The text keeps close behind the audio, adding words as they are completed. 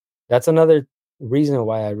that's another reason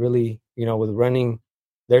why I really, with running,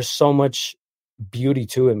 there's so much beauty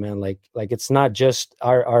to it, man. Like it's not just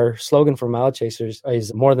our slogan for Mile Chasers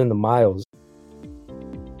is more than the miles.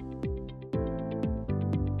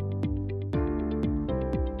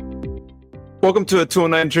 Welcome to a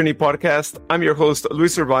 209 Journey podcast. I'm your host,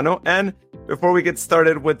 Luis Urbano. And before we get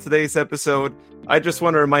started with today's episode, I just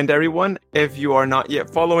want to remind everyone, if you are not yet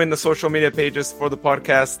following the social media pages for the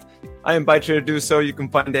podcast, I invite you to do so. You can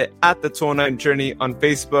find it at the 209 Journey on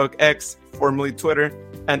Facebook, X, formerly Twitter,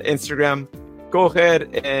 and Instagram. Go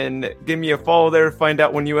ahead and give me a follow there. Find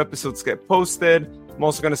out when new episodes get posted. I'm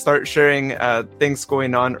also going to start sharing things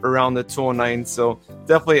going on around the 209. So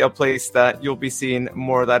definitely a place that you'll be seeing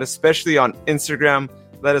more of that, especially on Instagram.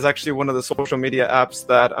 That is actually one of the social media apps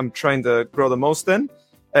that I'm trying to grow the most in.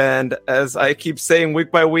 And as I keep saying week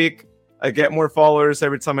by week, I get more followers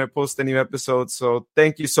every time I post a new episode. So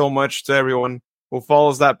thank you so much to everyone who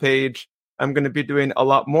follows that page. I'm going to be doing a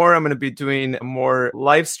lot more. I'm going to be doing more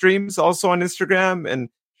live streams also on Instagram and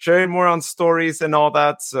sharing more on stories and all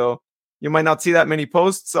that. So you might not see that many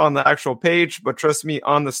posts on the actual page, but trust me,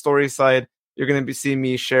 on the story side, you're going to be seeing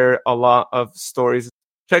me share a lot of stories.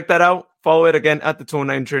 Check that out. Follow it again at the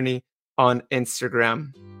 209 Journey on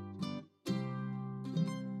Instagram.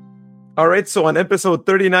 All right, so on episode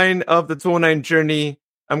 39 of the 209 Journey,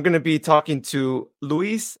 I'm going to be talking to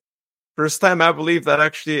Luis. First time I believe that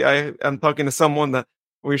actually I am talking to someone that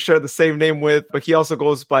we share the same name with, but he also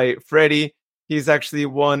goes by Freddy. He's actually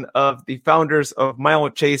one of the founders of Mile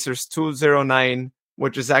Chasers 209,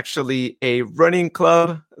 which is actually a running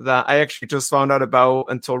club that I actually just found out about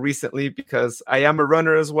until recently because I am a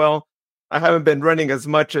runner as well. I haven't been running as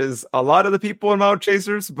much as a lot of the people in Mile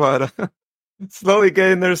Chasers, but slowly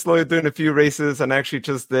getting there, slowly doing a few races, and I actually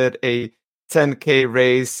just did a 10K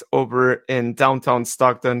race over in downtown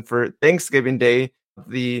Stockton for Thanksgiving Day,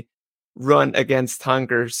 the Run Against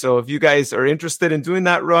Hunger. So if you guys are interested in doing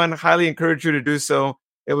that run, highly encourage you to do so.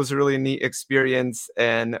 It was a really neat experience.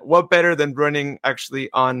 And what better than running actually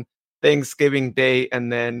on Thanksgiving Day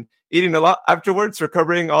and then eating a lot afterwards,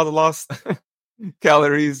 recovering all the lost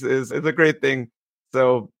calories is a great thing.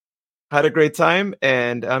 So had a great time,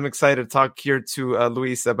 and I'm excited to talk here to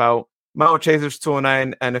Luis about Mile Chasers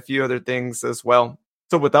 209 and a few other things as well.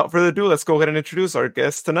 So without further ado, let's go ahead and introduce our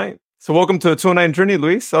guest tonight. So welcome to the 209 Journey,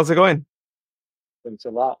 Luis. How's it going? Thanks a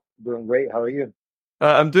lot. Doing great. How are you?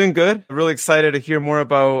 I'm doing good. I'm really excited to hear more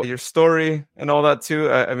about your story and all that too.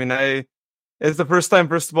 It's the first time,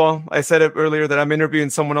 first of all, I said it earlier that I'm interviewing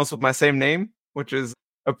someone else with my same name, which is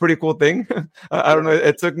a pretty cool thing. I don't know.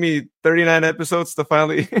 It took me 39 episodes to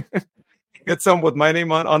finally get some with my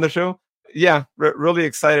name on the show. Yeah, really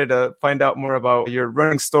excited to find out more about your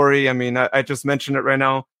running story. I mean, I just mentioned it right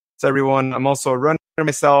now to everyone. I'm also a runner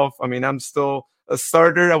myself. I mean, I'm still a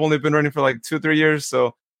starter. I've only been running for like 2-3 years.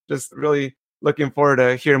 So just really looking forward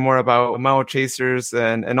to hear more about Mile Chasers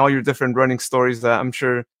and all your different running stories that I'm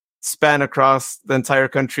sure span across the entire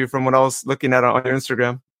country from what I was looking at on your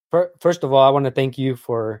Instagram. First of all, I want to thank you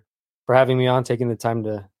for having me on, taking the time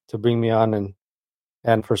to bring me on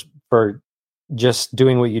and for just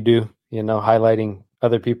doing what you do, highlighting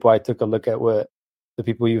other people. I took a look at what the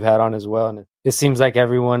people you've had on as well. And it seems like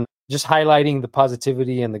everyone just highlighting the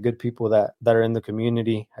positivity and the good people that are in the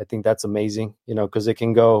community. I think that's amazing, because it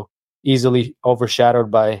can go easily overshadowed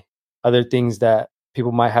by other things that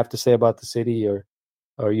people might have to say about the city or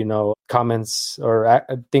comments or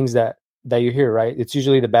things that you hear, right? It's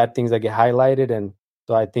usually the bad things that get highlighted. And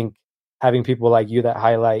so I think having people like you that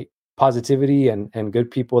highlight positivity and good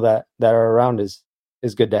people that are around is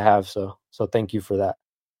good to have. So thank you for that.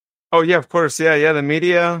 Oh yeah, of course. Yeah. The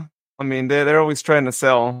media, I mean, they're always trying to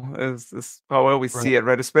sell is how I always see it,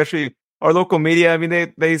 right? Especially our local media. I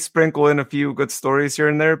mean, they sprinkle in a few good stories here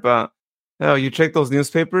and there, but you check those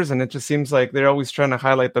newspapers and it just seems like they're always trying to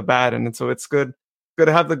highlight the bad. And so it's good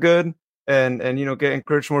to have the good and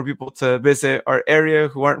encourage more people to visit our area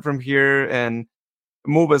who aren't from here and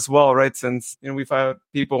move as well, right? Since we've had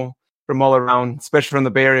people from all around, especially from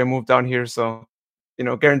the Bay Area, move down here. So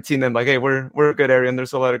guaranteeing them like, hey, we're a good area and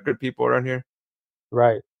there's a lot of good people around here.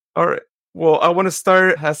 Right. All right. Well, I want to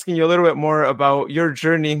start asking you a little bit more about your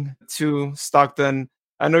journey to Stockton.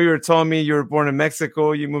 I know you were telling me you were born in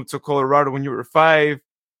Mexico. You moved to Colorado when you were 5,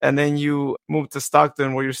 and then you moved to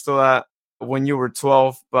Stockton where you're still at when you were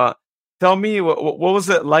 12. But tell me, what was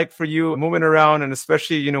it like for you moving around, and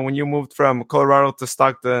especially, when you moved from Colorado to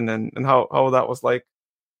Stockton and how that was like?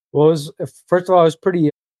 Well, first of all, it was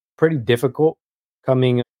pretty difficult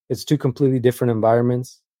coming. It's two completely different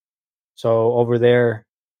environments. So over there,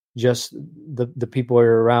 just the people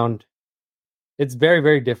are around, it's very,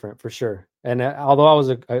 very different for sure. And although I was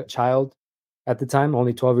a child at the time,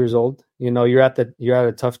 only 12 years old, you're at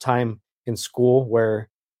a tough time in school where,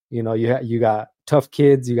 you got tough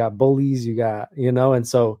kids, you got bullies, and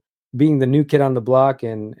so being the new kid on the block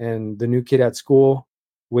and the new kid at school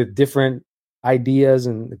with different ideas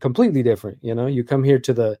and completely different, you come here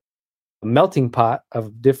to the melting pot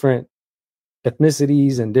of different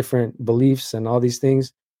ethnicities and different beliefs and all these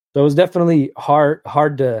things. So it was definitely hard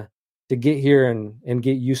to get here and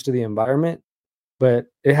get used to the environment, but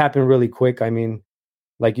it happened really quick. I mean,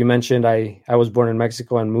 like you mentioned, I was born in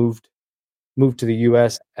Mexico and moved to the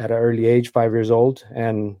US at an early age, 5 years old,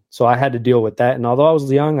 and so I had to deal with that. And although I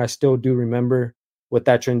was young, I still do remember what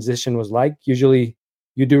that transition was like. Usually,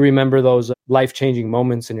 you do remember those life-changing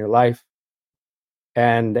moments in your life,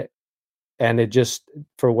 and it just,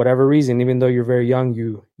 for whatever reason, even though you're very young,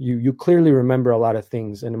 you clearly remember a lot of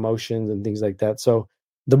things and emotions and things like that. So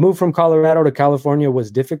the move from Colorado to California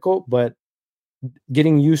was difficult, but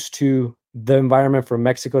getting used to the environment from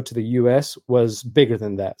Mexico to the US was bigger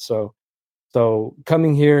than that. So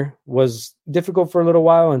coming here was difficult for a little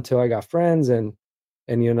while until I got friends and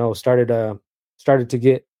started to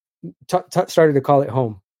get started to call it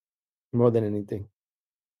home more than anything.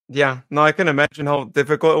 Yeah, no, I can imagine how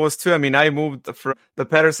difficult it was too. I mean, I moved from the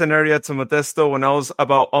Patterson area to Modesto when I was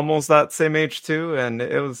about almost that same age too, and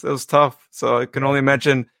it was tough. So I can only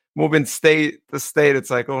imagine moving state to state. It's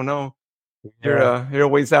like, oh no, Yeah. you're a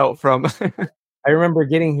ways out from. I remember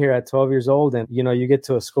getting here at 12 years old and you get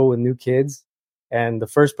to a school with new kids and the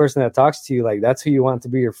first person that talks to you, like, that's who you want to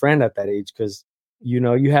be your friend at that age, because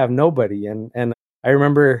you have nobody. And I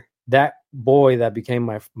remember that boy that became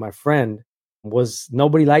my friend, was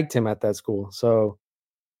nobody liked him at that school. So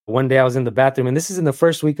one day I was in the bathroom, and this is in the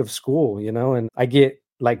first week of school, and I get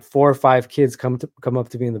like 4 or 5 kids come up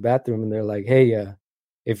to me in the bathroom, and they're like, "Hey,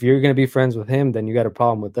 if you're gonna be friends with him, then you got a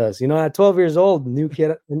problem with us." At 12 years old, new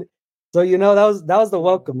kid. So that was the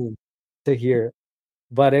welcoming to hear,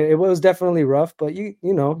 but it was definitely rough. But you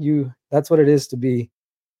that's what it is to be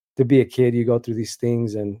a kid. You go through these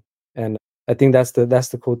things, and I think that's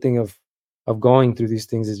the cool thing of going through these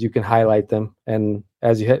things, is you can highlight them, and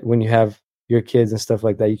when you have your kids and stuff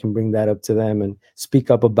like that, you can bring that up to them and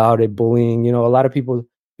speak up about it. Bullying, a lot of people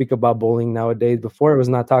speak about bullying nowadays. Before, it was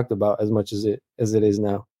not talked about as much as it is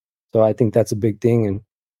now. So I think that's a big thing,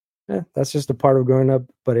 and that's just a part of growing up.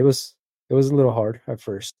 But it was a little hard at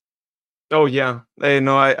first. Oh yeah, I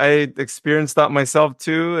know. I experienced that myself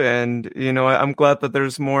too, and I'm glad that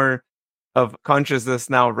there's more of consciousness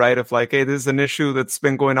now, right? Of like, hey, this is an issue that's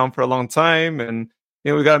been going on for a long time, and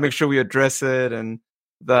we got to make sure we address it, and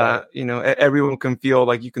Right. that everyone can feel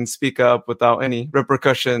like you can speak up without any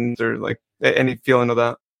repercussions or like any feeling of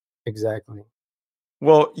that. Exactly.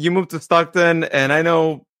 Well, you moved to Stockton, and I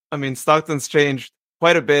know, I mean, Stockton's changed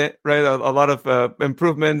quite a bit, right? A lot of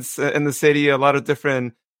improvements in the city, a lot of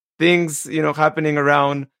different things, happening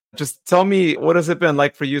around. Just tell me, what has it been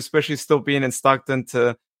like for you, especially still being in Stockton,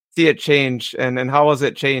 to see it change, and how has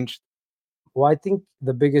it changed? Well, I think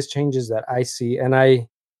the biggest changes that I see, and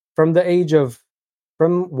from the age of,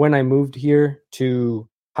 from when I moved here to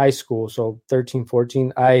high school, so 13,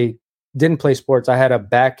 14, I didn't play sports. I had a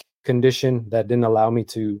back condition that didn't allow me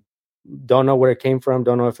to, don't know where it came from,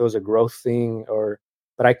 don't know if it was a growth thing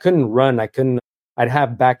but I couldn't run. I'd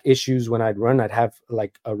have back issues when I'd run. I'd have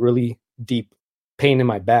like a really deep pain in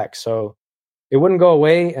my back. So it wouldn't go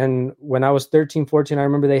away. And when I was 13, 14, I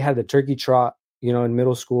remember they had the turkey trot, in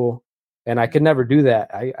middle school, and I could never do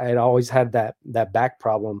that. I'd always had that back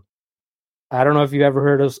problem. I don't know if you ever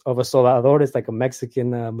heard of a soldador. It's like a Mexican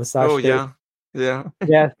massage Oh therapist. yeah, yeah.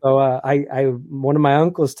 Yeah. So one of my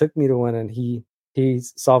uncles took me to one, and he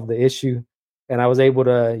solved the issue, and I was able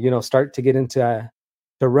to start to get into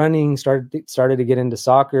to running. Started to get into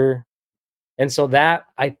soccer, and so that,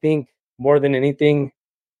 I think, more than anything,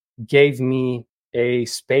 gave me a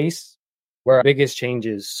space where biggest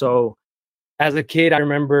changes. So as a kid, I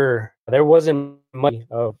remember there wasn't much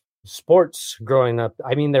of sports growing up.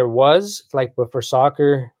 I mean, there was, like, but for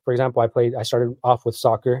soccer, for example, I started off with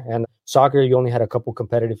soccer, and soccer, you only had a couple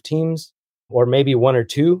competitive teams, or maybe one or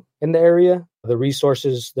two in the area. The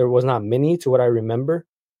resources, there was not many to what I remember.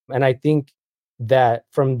 And I think that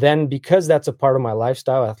from then, because that's a part of my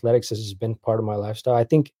lifestyle, athletics has just been part of my lifestyle. I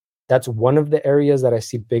think that's one of the areas that I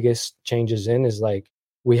see biggest changes in, is like,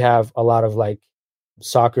 we have a lot of like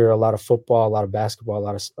soccer, a lot of football, a lot of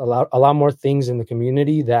basketball, a lot more things in the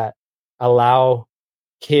community that allow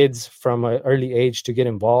kids from an early age to get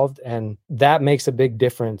involved, and that makes a big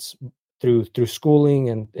difference through schooling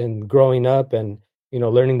and growing up, and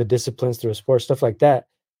learning the disciplines through a sport, stuff like that.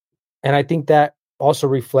 And I think that also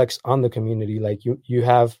reflects on the community. Like, you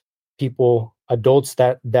have people, adults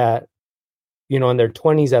that in their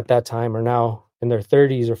 20s at that time are now in their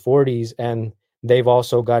 30s or 40s, and they've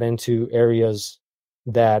also got into areas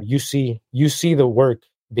that you see the work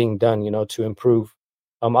being done, to improve.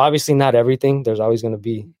 Obviously not everything. There's always going to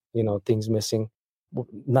be, things missing.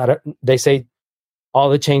 Not they say all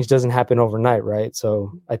the change doesn't happen overnight, right?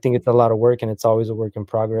 So I think it's a lot of work, and it's always a work in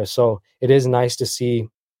progress. So it is nice to see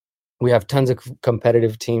we have tons of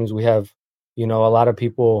competitive teams. We have, a lot of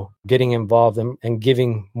people getting involved and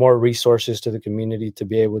giving more resources to the community to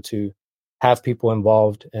be able to have people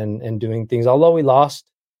involved and doing things. Although we lost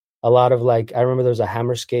a lot of, like, I remember there's a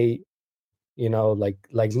hammer skate, like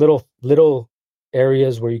little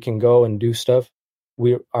areas where you can go and do stuff.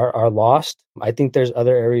 We are lost. I think there's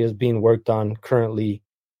other areas being worked on currently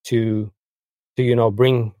to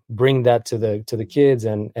bring that to the kids,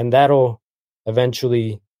 and that'll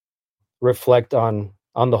eventually reflect on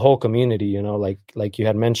the whole community, like you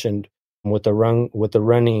had mentioned, with the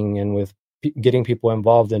running, and with getting people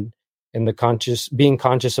involved in the being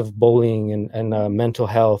conscious of bullying and mental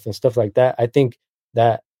health and stuff like that. I think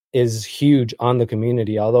that is huge on the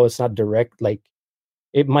community, although it's not direct. Like,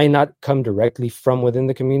 it might not come directly from within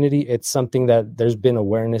the community. It's something that there's been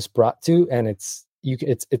awareness brought to, and it's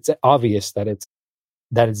obvious that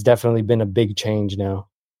it's definitely been a big change now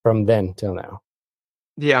from then till now.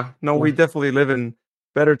 Yeah, no, Yeah. we definitely live in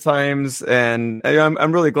better times, and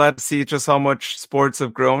I'm really glad to see just how much sports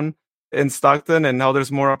have grown in Stockton and how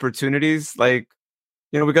there's more opportunities. Like,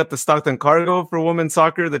 we got the Stockton Cargo for women's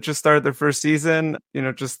soccer that just started their first season,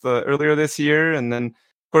 just earlier this year, and then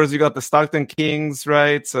of course you got the Stockton Kings,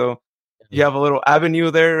 right? So you have a little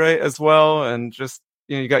avenue there, right, as well, and just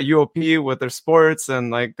you got UOP with their sports,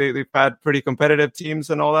 and like they've had pretty competitive teams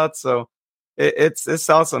and all that. So it's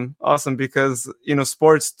awesome because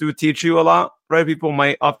sports do teach you a lot, right? People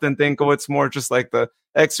might often think, oh, it's more just like the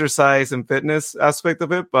exercise and fitness aspect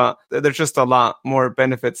of it, but there's just a lot more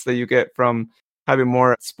benefits that you get from having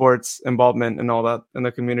more sports involvement and all that in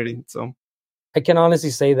the community. So I can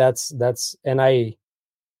honestly say and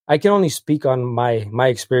I can only speak on my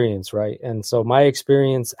experience, right? And so my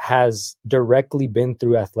experience has directly been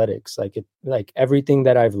through athletics. Like everything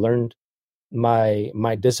that I've learned,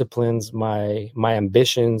 my disciplines, my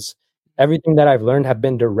ambitions, everything that I've learned have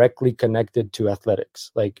been directly connected to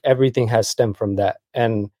athletics. Like, everything has stemmed from that.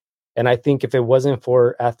 And I think if it wasn't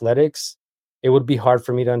for athletics, it would be hard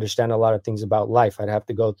for me to understand a lot of things about life. I'd have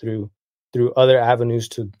to go through other avenues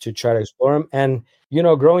to try to explore them. And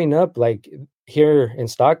growing up, like, here in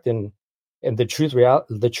Stockton, and the truth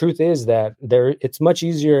is that it's much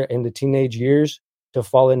easier in the teenage years to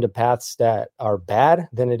fall into paths that are bad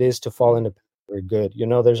than it is to fall into paths that are good.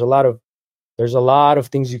 There's a lot of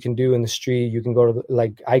things you can do in the street. You can go to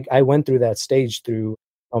like I went through that stage through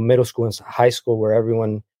middle school and high school, where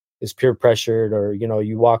everyone is peer pressured, or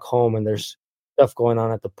you walk home and there's stuff going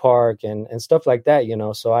on at the park and stuff like that.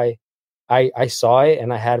 So I saw it,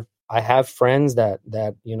 and I have friends that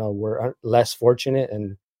were less fortunate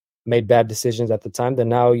and made bad decisions at the time, that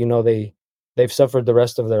now they've suffered the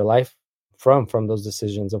rest of their life from those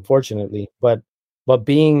decisions, unfortunately. But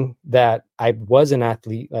being that I was an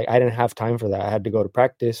athlete, like, I didn't have time for that. I had to go to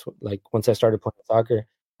practice. Like, once I started playing soccer,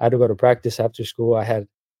 I had to go to practice after school. I had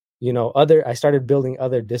I started building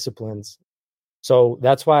other disciplines. So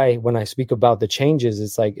that's why when I speak about the changes,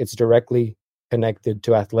 it's like it's directly connected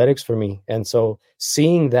to athletics for me. And so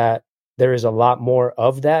seeing that there is a lot more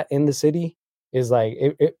of that in the city is like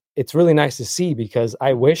it's really nice to see, because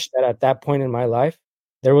I wish that at that point in my life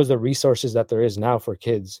there was the resources that there is now for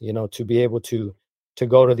kids, to be able to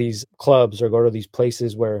go to these clubs or go to these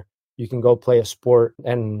places where you can go play a sport,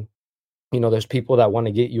 and there's people that want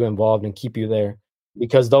to get you involved and keep you there,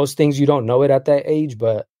 because those things, you don't know it at that age,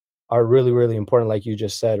 but are really, really important. Like you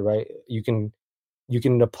just said, right? You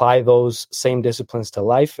can apply those same disciplines to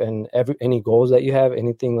life, and any goals that you have,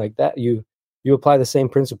 anything like that, you apply the same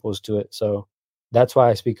principles to it. So that's why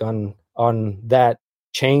I speak on that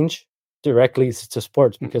change directly to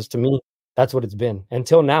sports, because to me, that's what it's been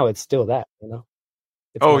until now. It's still that,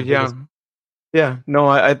 it's oh my yeah. biggest. Yeah, no,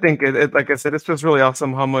 I think like I said, it's just really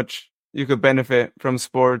awesome how much you could benefit from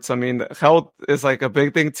sports. I mean, health is like a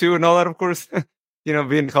big thing too, and all that, of course.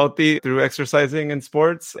 Being healthy through exercising and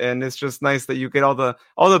sports, and it's just nice that you get all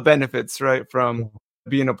the benefits, right, Yeah. from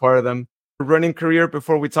being a part of them. Running career.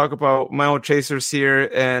 Before we talk about Mile Chasers here,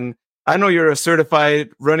 and I know you're a certified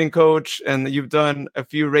running coach, and you've done a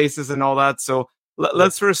few races and all that. So Yeah.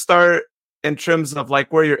 let's first start in terms of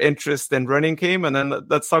like where your interest in running came, and then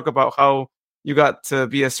let's talk about how you got to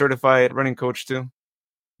be a certified running coach too.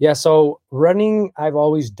 Yeah, so running I've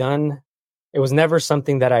always done. it was never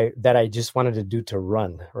something that I just wanted to do to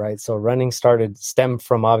run, right? So running stemmed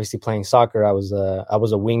from obviously playing soccer. I was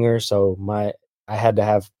a winger, so my I had to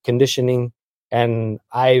have conditioning, and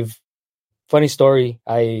I've funny story.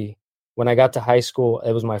 I When I got to high school,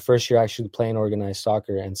 it was my first year actually playing organized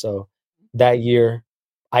soccer, and so that year,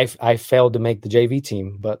 I failed to make the JV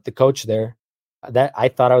team. But the coach there, that I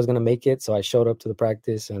thought I was going to make it, so I showed up to the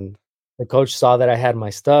practice, and the coach saw that I had my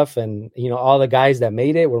stuff, and all the guys that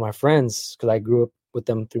made it were my friends because I grew up with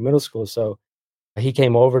them through middle school. So he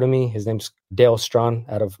came over to me. His name's Dale Strawn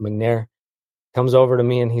out of McNair. Comes over to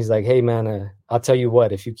me and he's like, "Hey man, I'll tell you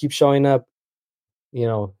what. If you keep showing up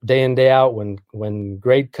day in day out, when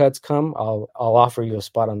grade cuts come, I'll offer you a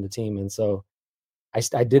spot on the team." And so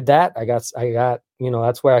I did that. I got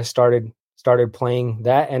that's where I started playing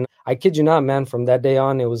that. And I kid you not, man, from that day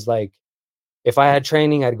on, it was like if I had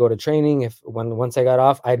training, I'd go to training. If once I got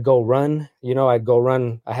off, I'd go run. I'd go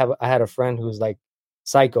run. I had a friend who was like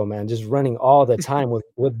psycho, man, just running all the time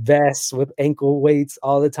with vests, with ankle weights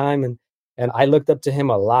all the time. And I looked up to him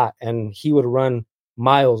a lot, and he would run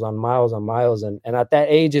miles on miles on miles. And at that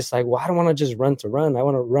age, it's like, well, I don't want to just run to run. I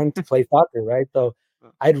want to run to play soccer, right? So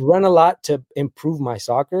I'd run a lot to improve my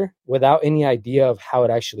soccer without any idea of how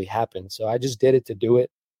it actually happened. So I just did it to do it.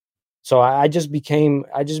 So I just became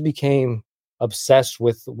obsessed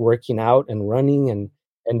with working out and running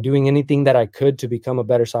and doing anything that I could to become a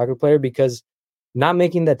better soccer player, because not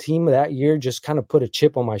making that team that year just kind of put a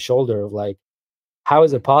chip on my shoulder of like, how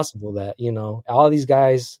is it possible that, all these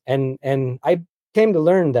guys, and I came to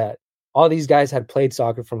learn that all these guys had played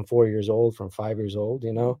soccer from 4 years old, from 5 years old.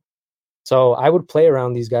 So I would play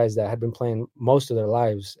around these guys that had been playing most of their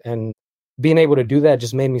lives, and being able to do that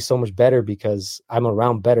just made me so much better because I'm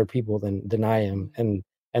around better people than I am, and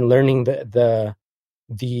learning the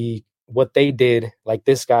what they did, like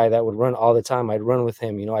this guy that would run all the time, I'd run with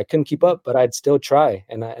him. I couldn't keep up, but I'd still try,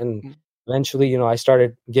 and Mm, eventually, I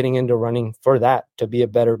started getting into running for that, to be a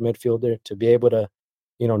better midfielder, to be able to,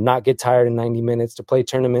 not get tired in 90 minutes, to play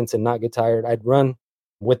tournaments and not get tired. I'd run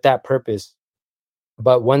with that purpose.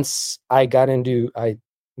 But once I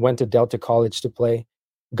went to Delta College to play,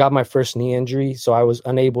 got my first knee injury. So I was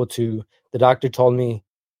unable to, the doctor told me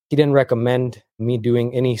he didn't recommend me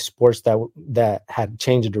doing any sports that had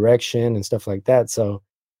changed of direction and stuff like that. So,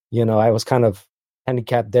 I was kind of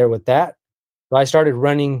handicapped there with that. So I started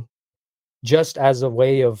running just as a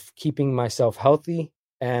way of keeping myself healthy,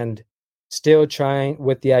 and still trying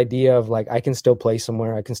with the idea of like, I can still play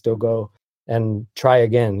somewhere, I can still go and try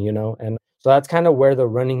again. And so that's kind of where the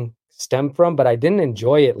running stemmed from, but I didn't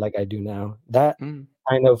enjoy it like I do now. That mm,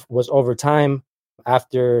 kind of was over time.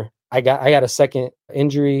 After I got a second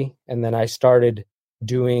injury, and then I started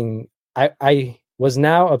doing I was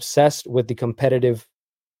now obsessed with the competitive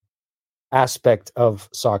aspect of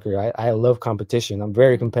soccer. I love competition. I'm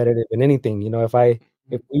very competitive in anything. I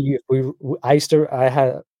used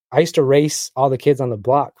to race all the kids on the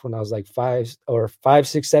block when I was like 5,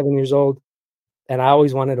 6, 7 years old, and I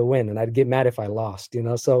always wanted to win, and I'd get mad if I lost.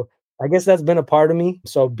 So I guess that's been a part of me.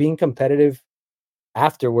 So being competitive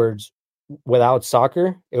afterwards, without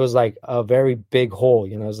soccer, it was like a very big hole.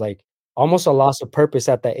 It was like almost a loss of purpose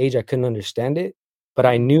at that age. I couldn't understand it, but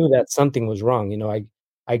I mm, knew that something was wrong.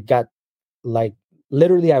 I got like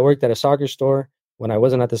literally, I worked at a soccer store. When I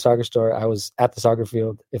wasn't at the soccer store, I was at the soccer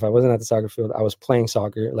field. If I wasn't at the soccer field, I was playing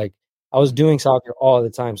soccer. Like I was mm, doing soccer all the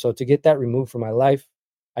time. So to get that removed from my life,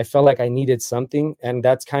 I felt like I needed something. And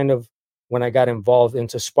that's kind of when I got involved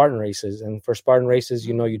into Spartan races. And for Spartan races,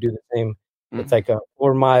 you do the same. It's mm, like a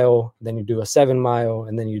 4 mile, then you do a 7 mile,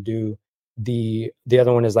 and then you do the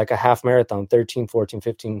other one is like a half marathon, 13, 14,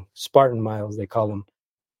 15 Spartan miles, they call them.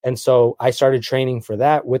 And so I started training for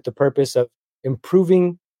that with the purpose of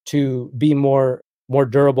improving to be more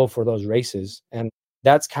durable for those races. And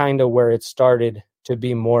that's kind of where it started to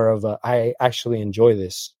be more of a, I actually enjoy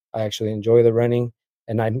this. I actually enjoy the running,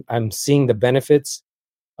 and I'm seeing the benefits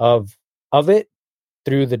of it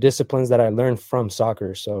through the disciplines that I learned from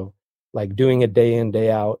soccer. So like doing it day in,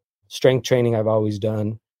 day out, strength training I've always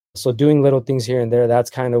done. So doing little things here and there, that's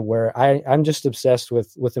kind of where I'm just obsessed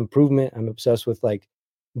with improvement. I'm obsessed with like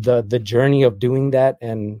the journey of doing that.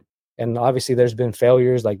 And obviously there's been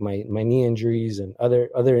failures like my knee injuries and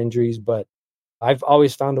other injuries, but I've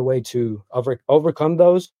always found a way to overcome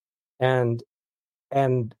those. And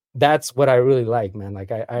and that's what I really like, man.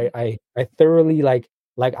 Like I thoroughly like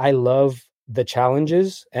I love the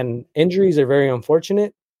challenges, and injuries are very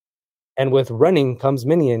unfortunate. And with running comes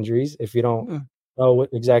many injuries if you don't mm, know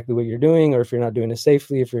exactly what you're doing, or if you're not doing it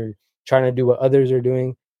safely, if you're trying to do what others are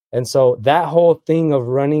doing. And so that whole thing of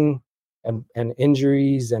running and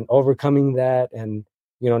injuries and overcoming that,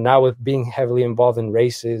 now with being heavily involved in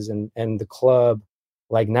races and the club,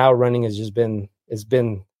 like now running has been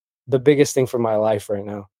the biggest thing for my life right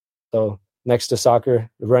now. So next to soccer,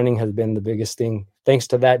 running has been the biggest thing thanks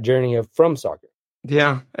to that journey from soccer.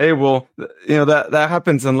 Yeah. Hey, well, that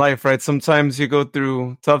happens in life, right? Sometimes you go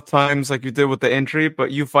through tough times like you did with the injury,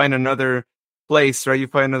 but you find another place, right? You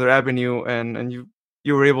find another avenue, and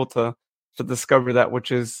you were able to discover that,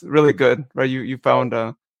 which is really good, right? You found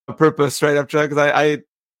a purpose right after that, because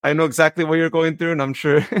I know exactly what you're going through, and I'm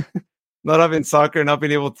sure not having soccer, not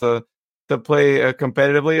being able to play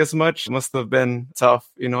competitively as much must have been tough,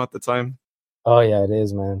 at the time. Oh yeah, it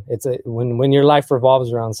is, man. It's when your life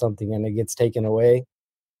revolves around something and it gets taken away,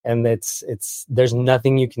 and it's there's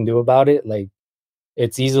nothing you can do about it. Like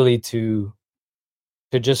it's easily to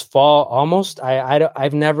just fall almost.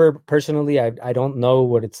 I've never personally, I don't know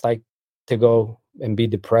what it's like to go and be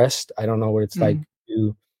depressed. I don't know what it's like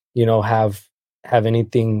Mhm. to, have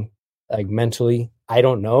anything like mentally. I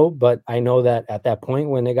don't know, but I know that at that point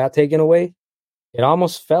when it got taken away, it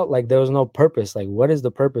almost felt like there was no purpose. Like, what is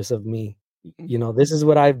the purpose of me? This is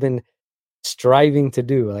what I've been striving to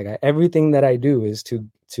do. Like everything that I do is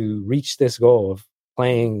to reach this goal of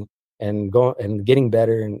playing and go and getting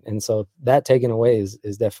better. And so that taken away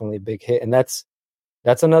is definitely a big hit. And that's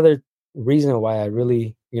another reason why I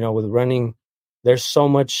really, with running, there's so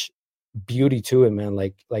much beauty to it, man.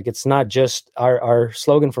 Like it's not just our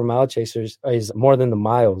slogan for Mile Chasers is more than the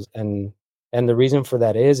miles. And the reason for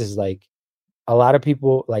that is like a lot of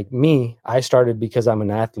people like me, I started because I'm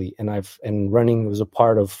an athlete and running was a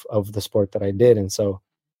part of the sport that I did. And so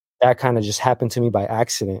that kind of just happened to me by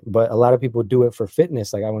accident. But a lot of people do it for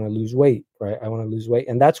fitness. Like I want to lose weight, right? I want to lose weight.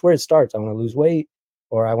 And that's where it starts. I want to lose weight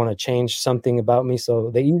or I want to change something about me.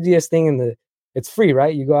 So the easiest thing it's free,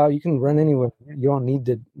 right? You go out, you can run anywhere. You don't need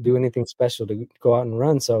to do anything special to go out and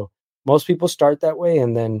run. So most people start that way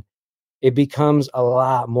and then it becomes a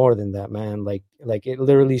lot more than that, man. Like it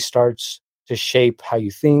literally starts to shape how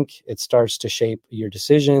you think. It starts to shape your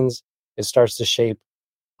decisions. It starts to shape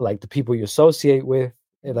like the people you associate with.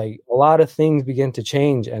 Like a lot of things begin to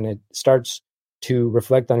change and it starts to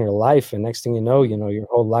reflect on your life. And next thing your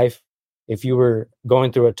whole life, if you were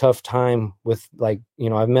going through a tough time with like,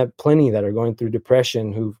 I've met plenty that are going through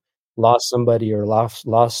depression who've lost somebody or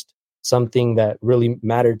lost something that really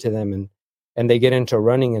mattered to them and they get into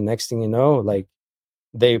running and next thing you know, like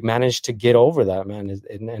they manage to get over that, man.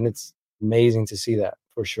 And it's amazing to see that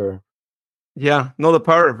for sure. Yeah, no, the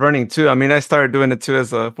power of running too. I mean, I started doing it too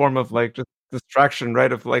as a form of like just distraction,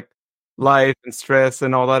 right? Of like life and stress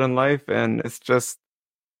and all that in life. And it's just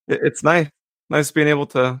it's nice being able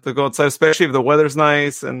to go outside, especially if the weather's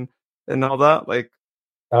nice and all that. Like,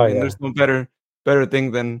 I Oh mean, yeah. there's no better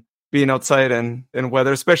thing than being outside and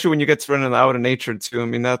weather, especially when you get to run out in nature too. I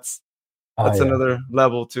mean, Oh that's yeah. another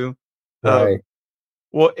level too. Right.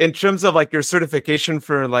 Well, in terms of like your certification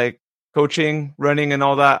for like coaching, running, and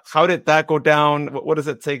all that, how did that go down? What does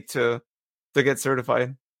it take to get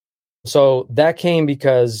certified? So that came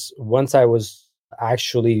because once I was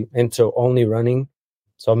actually into only running,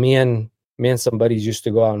 so me and some buddies used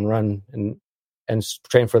to go out and run and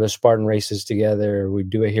train for the Spartan races together. We'd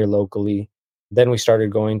do it here locally. Then we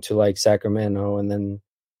started going to like Sacramento and then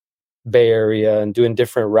Bay Area and doing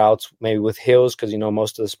different routes, maybe with hills, because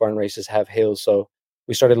most of the Spartan races have hills. So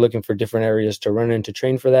we started looking for different areas to run in to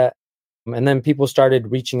train for that. And then people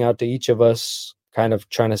started reaching out to each of us, kind of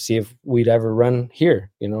trying to see if we'd ever run here,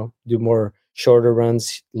 do more shorter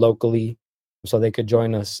runs locally so they could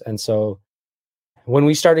join us. And so when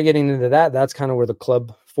we started getting into that, that's kind of where the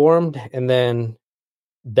club formed. And then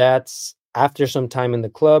that's after some time in the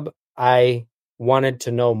club, I wanted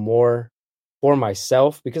to know more for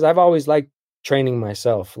myself because I've always liked training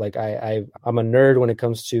myself. Like I'm a nerd when it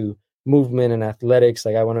comes to movement and athletics.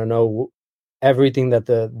 Like I want to know everything that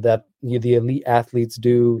the elite athletes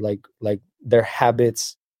do, like their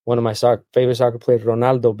habits. One of my favorite soccer players,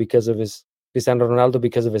 Ronaldo, because of his Cristiano Ronaldo,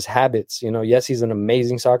 because of his habits. Yes, he's an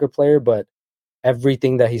amazing soccer player, but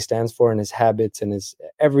everything that he stands for and his habits and his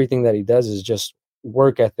everything that he does is just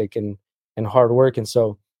work ethic and hard work. And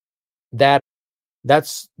so that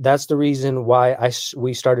that's the reason why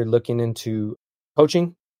we started looking into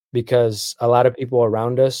coaching because a lot of people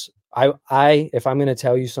around us, I if I'm going to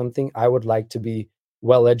tell you something, I would like to be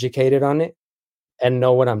well educated on it and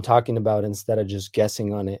know what I'm talking about instead of just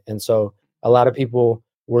guessing on it. And so a lot of people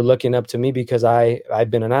were looking up to me because I've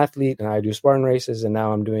been an athlete and I do Spartan races and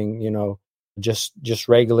now I'm doing, just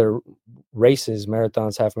regular races,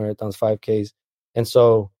 marathons, half marathons, 5Ks. And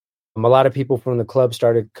so a lot of people from the club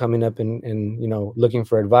started coming up and looking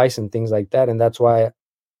for advice and things like that. And that's why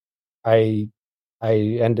I I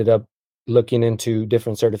ended up looking into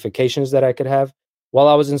different certifications that I could have. While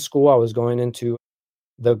I was in school, I was going into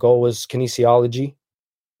the goal was kinesiology,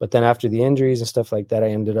 but then after the injuries and stuff like that, I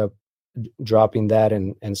ended up dropping that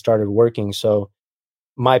and started working. So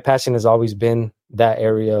my passion has always been that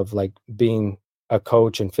area of like being a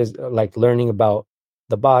coach and like learning about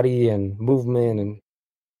the body and movement and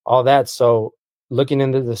all that. So looking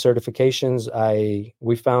into the certifications,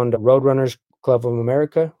 we found Roadrunners Club of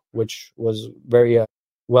America, which was very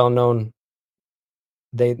well known.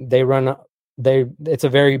 They run they It's a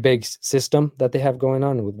very big system that they have going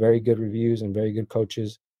on with very good reviews and very good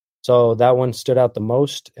coaches. So that one stood out the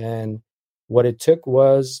most. And what it took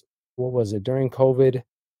was, what was it, during COVID?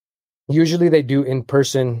 Usually they do in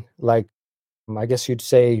person, like I guess you'd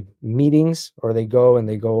say meetings, or they go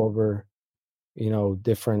over,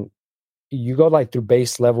 different, you go like through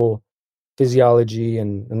base level physiology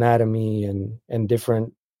and anatomy and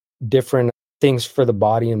different things for the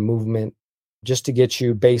body and movement, just to get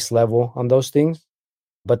you base level on those things.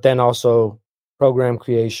 But then also program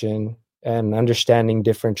creation and understanding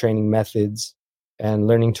different training methods and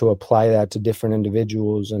learning to apply that to different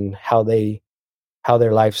individuals and how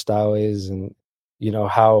their lifestyle is, and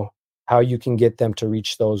how you can get them to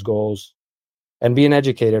reach those goals, and being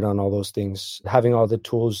educated on all those things, having all the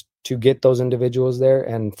tools to get those individuals there.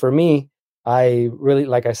 And for me, I really,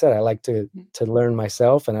 like I said, I like to learn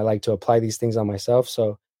myself, and I like to apply these things on myself.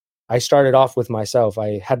 So I started off with myself.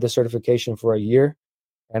 I had the certification for a year,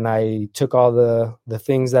 and I took all the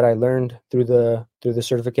things that I learned through the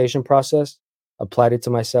certification process, applied it to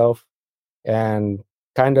myself, and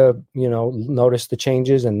kind of, noticed the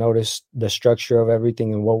changes and noticed the structure of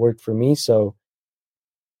everything and what worked for me. So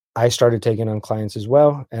I started taking on clients as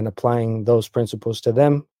well and applying those principles to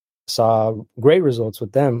them. Saw great results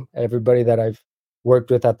with them. Everybody that I've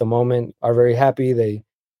worked with at the moment are very happy. They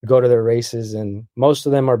go to their races, and most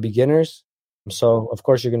of them are beginners. So of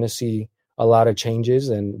course you're going to see a lot of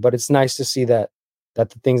changes, but it's nice to see that the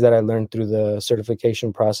things that I learned through the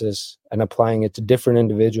certification process and applying it to different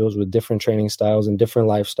individuals with different training styles and different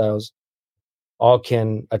lifestyles all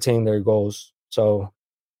can attain their goals. So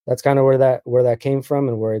that's kind of where that came from,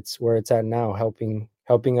 and where it's at now, helping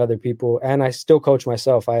other people. And I still coach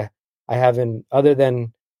myself. I haven't, other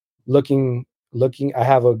than looking I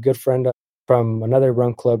have a good friend from another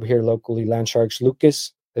run club here locally, Land Sharks.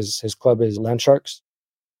 Lucas, his club is Land Sharks,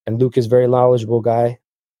 and Luke is a very knowledgeable guy.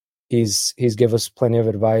 He's give us plenty of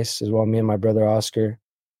advice as well, me and my brother Oscar.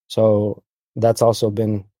 So that's also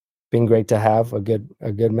been great to have a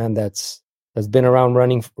good man that's been around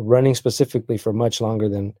running specifically for much longer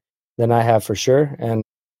than I have, for sure. And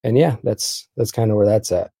yeah, that's kind of where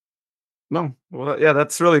that's at. No, well, yeah,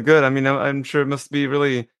 that's really good. I mean, I'm sure it must be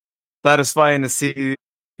really satisfying to see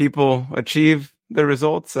people achieve their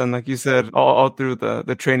results, and like you said, all through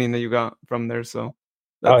the training that you got from there. So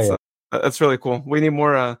Oh that's yeah. uh, that's really cool. We need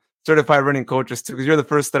more certified running coaches too, because you're the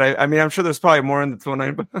first that I mean, I'm sure there's probably more in the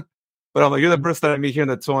 209, but I'm like, you're the first that I meet here in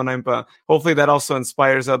the 209. But hopefully that also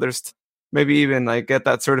inspires others to maybe even like get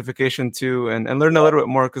that certification too, and learn a little bit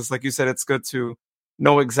more. Because like you said, it's good to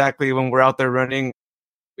know exactly when we're out there running,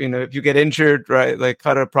 if you get injured, right, like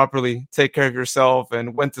how to properly take care of yourself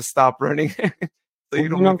and when to stop running so Well, you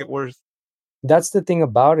don't make it worse. that's the thing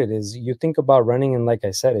about it, is you think about running, and like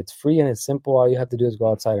I said, it's free and it's simple. All you have to do is go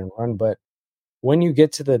outside and run. But when you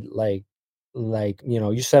get to the like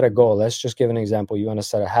you set a goal. Let's just give an example. You want to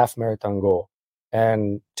set a half marathon goal,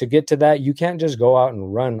 and to get to that, you can't just go out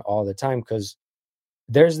and run all the time, because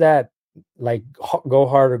there's that, like, go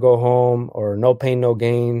hard or go home, or no pain no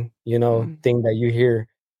gain, Mhm. thing that you hear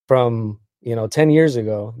from 10 years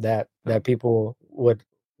ago, that Yeah. people would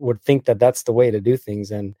think that that's the way to do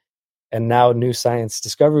things. And now new science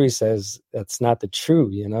discovery says that's not the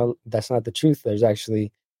truth. There's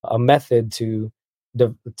actually a method to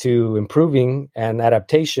improving and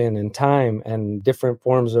adaptation and time and different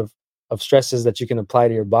forms of stresses that you can apply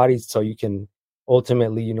to your body, so you can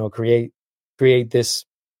ultimately create this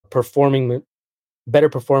performing better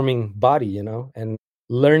performing body, and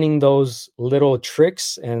learning those little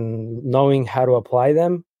tricks and knowing how to apply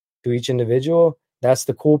them to each individual. That's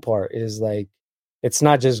the cool part, is like, it's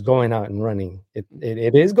not just going out and running.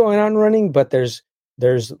 It is going out and running, but there's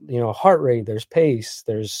heart rate, there's pace,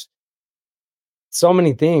 there's so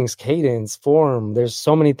many things, cadence, form. There's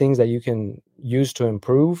so many things that you can use to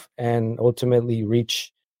improve and ultimately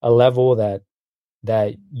reach a level that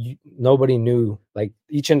nobody knew. Like,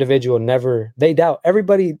 each individual never, they doubt.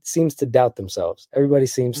 Everybody seems to doubt themselves. Everybody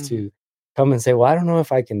seems Mhm. to come and say, well, I don't know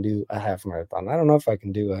if I can do a half marathon. I don't know if I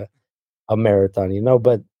can do a marathon,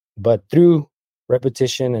 but through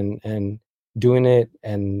repetition and doing it,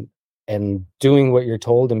 and doing what you're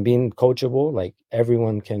told and being coachable, like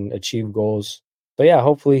everyone can achieve goals. So yeah,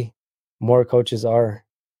 hopefully more coaches are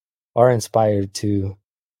inspired to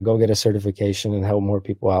go get a certification and help more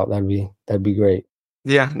people out. That'd be great.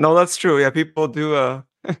 Yeah, no, that's true. Yeah, people do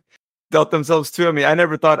doubt themselves too. I mean, I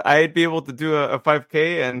never thought I'd be able to do a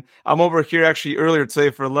 5K, and I'm over here actually earlier today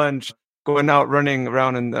for lunch, going out running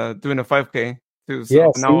around and doing a 5K too.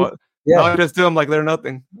 Yeah, So see? now Yeah. I just do them like they're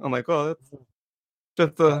nothing. I'm like, oh,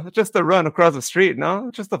 that's just a run across the street. No,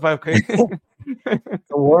 just a 5K.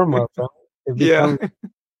 A warm up, huh? It Yeah. becomes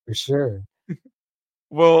for sure.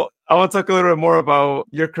 Well, I want to talk a little bit more about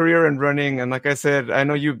your career in running. And like I said, I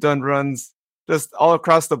know you've done runs just all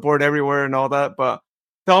across the board, everywhere and all that. But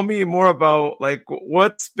tell me more about like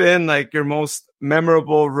what's been like your most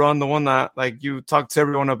memorable run, the one that like you talked to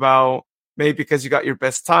everyone about, maybe because you got your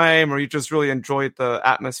best time or you just really enjoyed the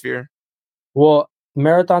atmosphere. Well,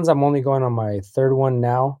 marathons, I'm only going on my third one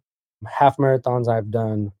now. Half marathons, I've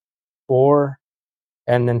done four,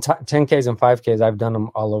 and then 10Ks and 5Ks, I've done them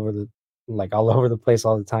all over the place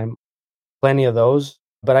all the time. Plenty of those.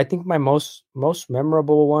 But I think my most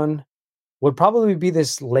memorable one would probably be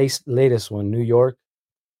this latest one, New York.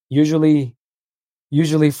 Usually,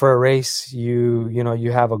 usually for a race, you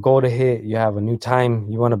have a goal to hit, you have a new time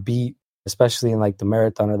you want to beat, especially in like the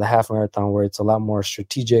marathon or the half marathon where it's a lot more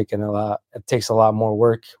strategic and it takes a lot more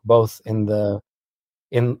work both in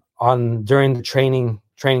on during the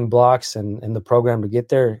training blocks and in the program to get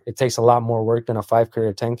there. It takes a lot more work than a 5K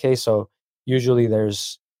or 10K. So usually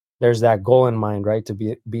there's that goal in mind, right? To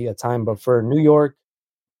be a time. But for New York,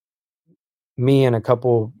 me and a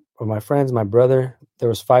couple of my friends, my brother, there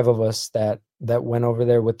was five of us that went over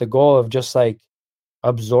there with the goal of just like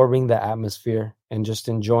absorbing the atmosphere and just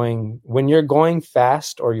enjoying. When you're going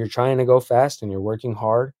fast or you're trying to go fast and you're working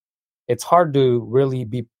hard, it's hard to really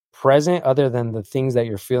be present other than the things that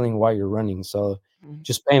you're feeling while you're running. So Mhm.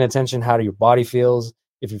 just paying attention how your body feels,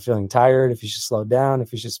 if you're feeling tired, if you should slow down,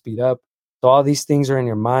 if you should speed up. So all these things are in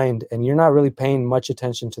your mind and you're not really paying much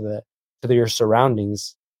attention your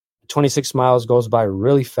surroundings. 26 miles goes by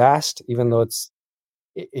really fast, even though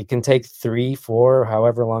it can take 3, 4,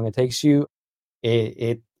 however long it takes you.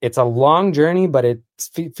 It's a long journey, but it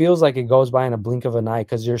feels like it goes by in a blink of an eye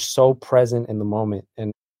because you're so present in the moment,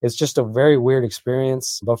 and it's just a very weird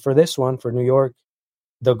experience. But for this one, for New York,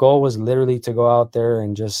 the goal was literally to go out there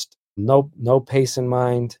and just no pace in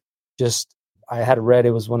mind. Just I had read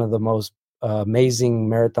it was one of the most amazing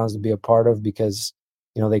marathons to be a part of because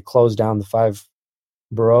they closed down the five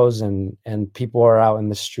boroughs and people are out in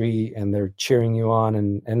the street and they're cheering you on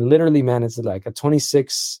and literally, man, it's like a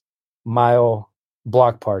 26-mile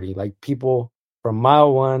block party, like people from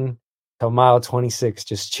mile 1 to mile 26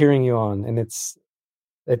 just cheering you on, and it's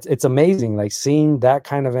amazing, like seeing that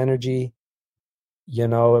kind of energy,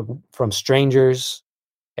 from strangers.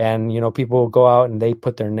 And people go out and they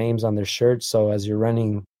put their names on their shirts, so as you're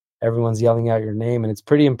running, everyone's yelling out your name, and it's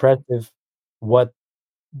pretty impressive what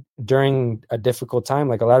during a difficult time,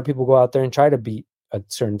 like a lot of people go out there and try to beat a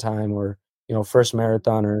certain time or first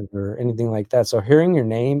marathon or anything like that. So hearing your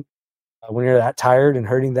name when you're that tired and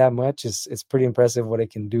hurting that much is it's pretty impressive what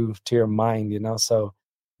it can do to your mind. So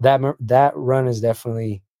that run is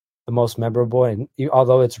definitely the most memorable, and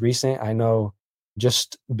although it's recent, I know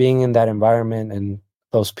just being in that environment and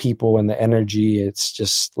those people and the energy, it's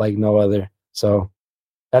just like no other. So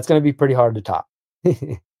that's going to be pretty hard to top.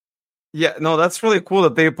 Yeah, no, that's really cool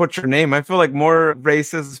that they put your name. I feel like more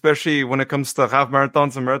races, especially when it comes to half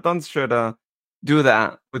marathons and marathons, should do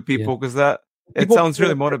that with Yeah, people because that it people sounds put it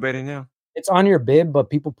really on motivating. Yeah. it's on your bib, but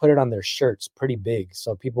people put it on their shirts pretty big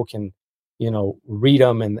so people can, read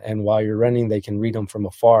them, and while you're running, they can read them from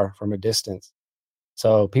afar, from a distance.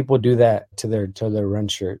 So people do that to their run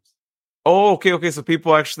shirts. Oh, okay, okay. So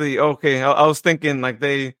people actually, okay. I was thinking like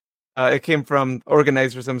they, it came from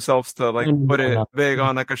organizers themselves to like No, put it no. big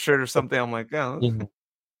on like a shirt or something. I'm like, yeah, Yeah.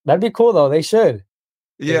 That'd be cool though. They should,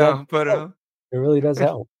 because that yeah. But help. It really does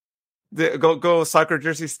help. go soccer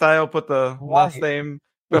jersey style, put the last Right. name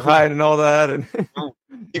behind and all that, and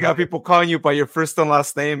you got Right. people calling you by your first and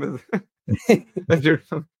last name. And you're,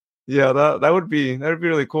 yeah, that would be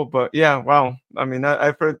really cool. But yeah, wow. I mean,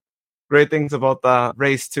 I've heard great things about that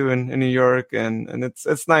race too in New York, and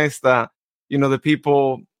it's nice that the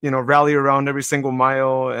people rally around every single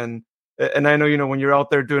mile, and I know when you're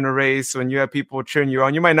out there doing a race, when you have people cheering you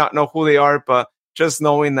on, you might not know who they are, but just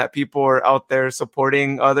knowing that people are out there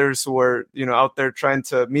supporting others who are out there trying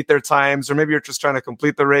to meet their times, or maybe you're just trying to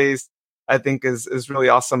complete the race, I think is really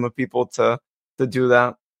awesome of people to do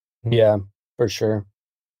that. Yeah, for sure.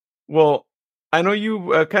 Well, I know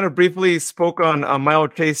you kind of briefly spoke on mile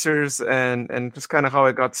chasers and just kind of how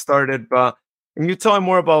it got started, but can you tell me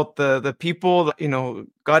more about the people that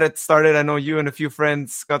got it started? I know you and a few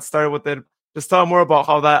friends got started with it. Just tell me more about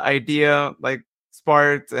how that idea like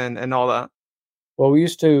sparked and all that. Well, we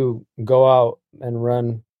used to go out and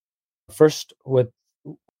run first with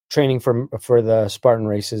training for the Spartan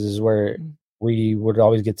races is where Mm. we would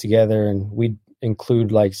always get together and we'd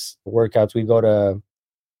include like workouts. We'd go to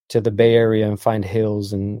the Bay Area and find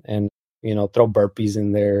hills and throw burpees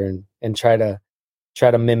in there and try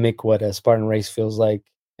to mimic what a Spartan race feels like.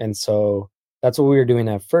 And so that's what we were doing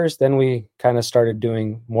at first. Then we kind of started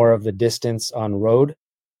doing more of the distance on road,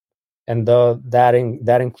 and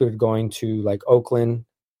that included going to like Oakland,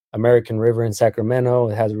 American River in Sacramento.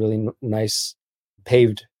 It has really nice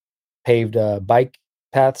paved bike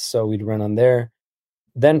paths, so we'd run on there.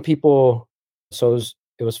 Then people, so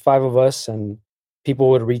it was five of us, and people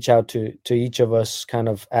would reach out to each of us, kind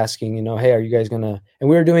of asking, hey, are you guys gonna? And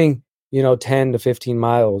we were doing 10 to 15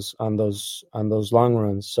 miles on those long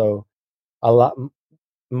runs. So a lot,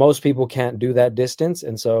 most people can't do that distance,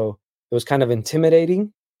 and so it was kind of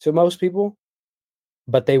intimidating to most people.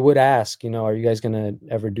 But they would ask, are you guys gonna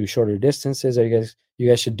ever do shorter distances? You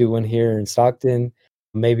guys should do one here in Stockton,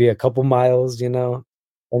 maybe a couple miles.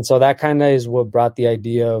 And so that kind of is what brought the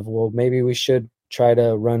idea of, well, maybe we should try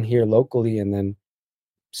to run here locally and then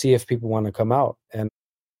see if people want to come out. And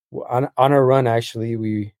on our run, actually,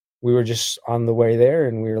 we were just on the way there,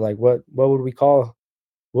 and we were like, what would we call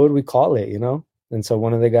it? And so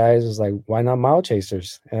one of the guys was like, why not Mile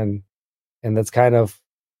Chasers? And that's kind of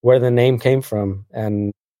where the name came from.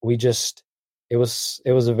 And we just it was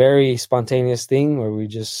a very spontaneous thing where we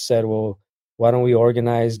just said, well, why don't we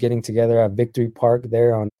organize getting together at Victory Park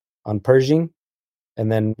there on Pershing,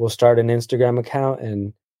 and then we'll start an Instagram account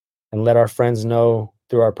and let our friends know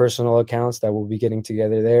through our personal accounts that we'll be getting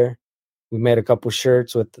together there. We made a couple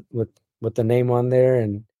shirts with the name on there,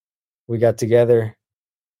 and we got together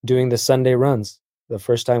doing the Sunday runs. The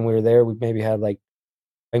first time we were there, we maybe had like,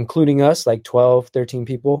 including us, like 12, 13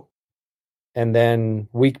 people. And then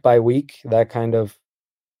week by week, that kind of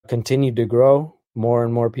continued to grow. More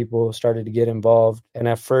and more people started to get involved. And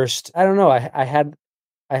at first, I don't know, I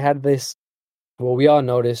had this, well, we all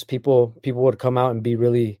noticed people would come out and be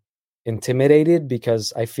really intimidated,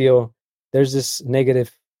 because I feel there's this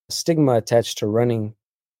negative stigma attached to running,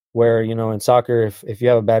 where, in soccer, if you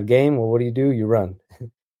have a bad game, well, what do? You run.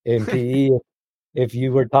 In PE, if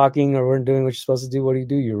you were talking or weren't doing what you're supposed to do, what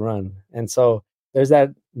do? You run. And so there's that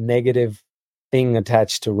negative thing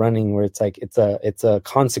attached to running, where it's like it's a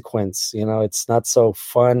consequence. It's not so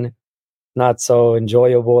fun, not so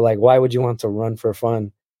enjoyable. Like, why would you want to run for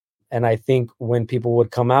fun? And I think when people would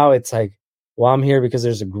come out, it's like, well, I'm here because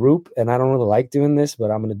there's a group, and I don't really like doing this, but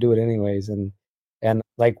I'm going to do it anyways. And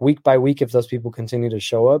like week by week, if those people continue to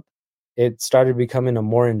show up, it started becoming a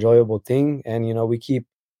more enjoyable thing. And we keep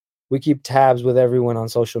tabs with everyone on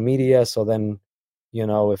social media. So then,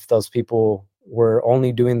 if those people were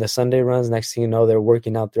only doing the Sunday runs, next thing you know, they're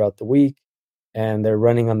working out throughout the week, and they're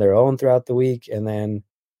running on their own throughout the week. And then,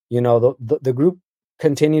 the group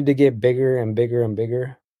continued to get bigger and bigger and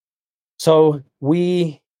bigger. So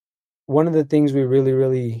one of the things we really,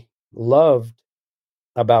 really loved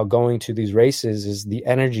about going to these races is the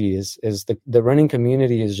energy, is the running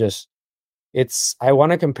community is just, I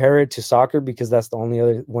want to compare it to soccer because that's the only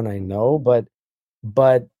other one I know,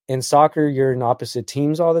 but in soccer, you're in opposite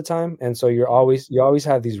teams all the time, and so you always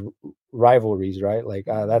have these rivalries, right? Like,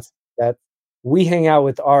 that we hang out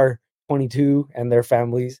with our 22 and their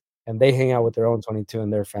families, and they hang out with their own 22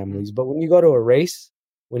 and their Mm. families. But when you go to a race,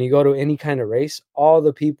 when you go to any kind of race, all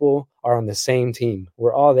the people are on the same team.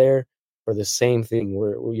 We're all there for the same thing.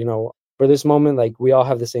 For this moment, like, we all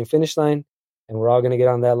have the same finish line, and we're all gonna get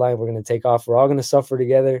on that line. We're gonna take off. We're all gonna suffer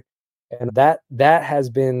together, and that has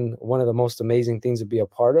been one of the most amazing things to be a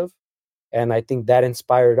part of. And I think that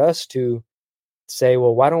inspired us to say,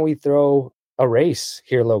 well, why don't we throw a race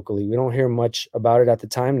here locally? We don't hear much about it at the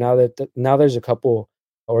time. Now there's a couple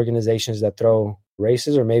organizations that throw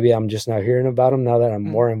races, or maybe I'm just not hearing about them now that I'm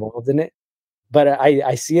Mm. more involved in it. But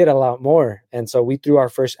I see it a lot more. And so we threw our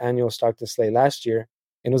first annual Stockton Sleigh last year,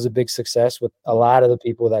 and it was a big success with a lot of the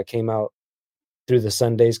people that came out through the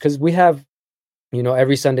Sundays, because we have,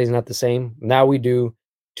 every Sunday is not the same. Now we do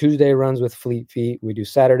Tuesday runs with Fleet Feet. We do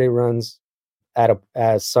Saturday runs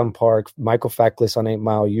at some park, Michael Fackless on 8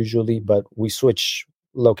 Mile usually, but we switch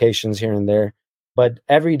locations here and there. But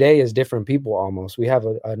every day is different people almost. We have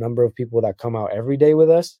a number of people that come out every day with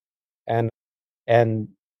us, and and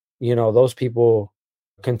those people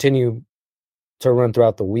continue to run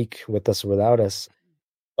throughout the week with us or without us.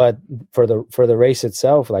 but for the race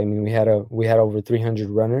itself, I mean, we had over 300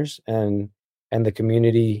 runners, and the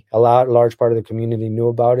community, large part of the community knew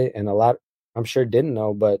about it, and a lot, I'm sure, didn't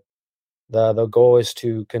know. But the goal is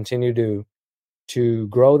to continue to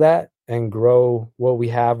grow that and grow what we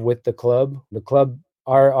have with the club. The club,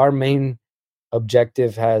 our main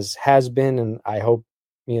objective has been, and I hope,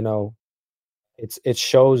 you know, it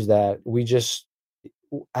shows that we just,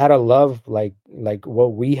 out of love, like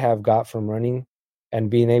what we have got from running, and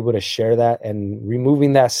being able to share that and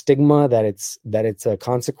removing that stigma that it's a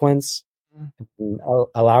consequence, and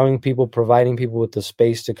allowing people, providing people with the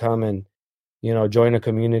space to come and, you know, join a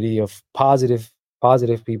community of positive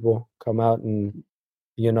people, come out and,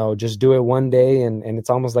 you know, just do it one day, and it's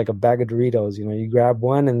almost like a bag of Doritos. You know, you grab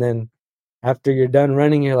one, and then after you're done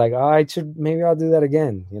running, you're like, oh, maybe I'll do that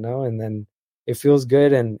again, you know, and then it feels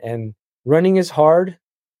good. And running is hard.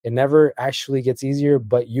 It never actually gets easier,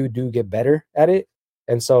 but you do get better at it.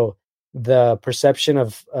 And so the perception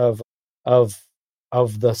of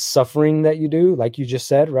of the suffering that you do, like you just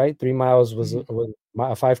said, right? 3 miles a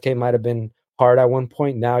 5K might have been hard at one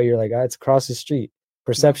point. Now you're like, it's across the street.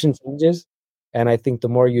 Perception changes. And I think the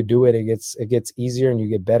more you do it, it gets easier and you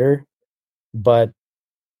get better. But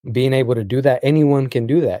being able to do that, anyone can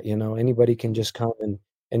do that. You know, anybody can just come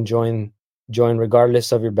and join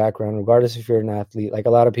regardless of your background, regardless if you're an athlete. Like,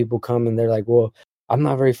 a lot of people come and they're like, well, I'm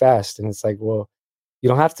not very fast. And it's like, well, you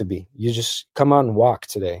don't have to be. You just come out and walk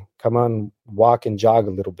today. Come on, walk and jog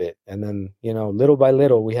a little bit. And then, you know, little by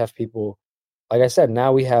little, we have people, like I said,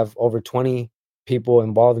 now we have over 20 people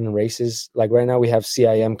involved in races. Like right now we have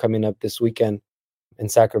CIM coming up this weekend in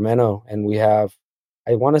Sacramento, and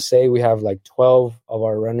I want to say we have like 12 of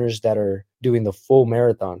our runners that are doing the full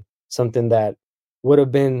marathon, something that would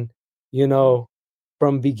have been, you know,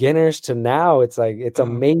 from beginners to now. It's like, it's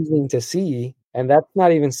amazing to see. And that's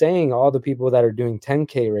not even saying all the people that are doing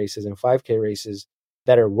 10K races and 5K races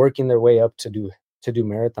that are working their way up to do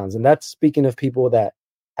marathons. And that's speaking of people that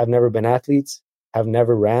have never been athletes, have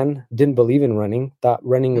never ran, didn't believe in running, thought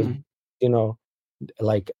running was, you know,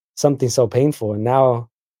 like something so painful. And now,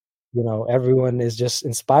 you know, everyone is just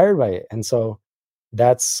inspired by it. And so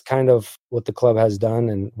that's kind of what the club has done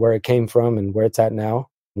and where it came from and where it's at now.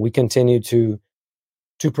 We continue to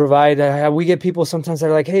provide. We get people sometimes that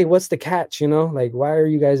are like, hey, what's the catch? You know, like, why are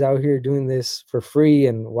you guys out here doing this for free?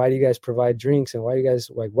 And why do you guys provide drinks? And why do you guys,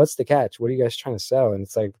 like, what's the catch? What are you guys trying to sell? And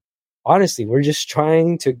it's like, honestly, we're just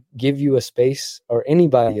trying to give you a space, or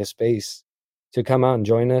anybody a space, to come out and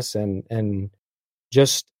join us and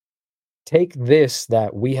just take this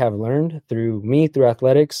that we have learned through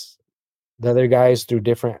athletics, the other guys through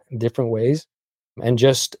different ways, and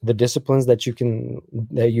just the disciplines that you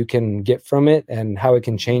can get from it, and how it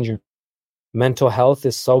can change your mental health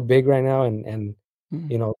is so big right now. And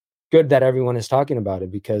you know, good that everyone is talking about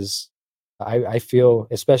it, because I feel,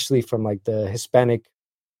 especially from like the Hispanic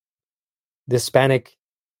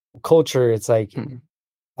culture, it's like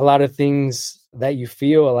a lot of things that you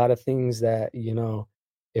feel, a lot of things that, you know,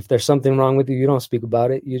 if there's something wrong with you, you don't speak about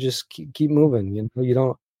it. You just keep moving. You know, you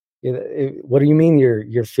don't. What do you mean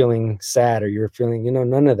you're feeling sad, or you're feeling, you know,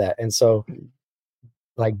 none of that. And so,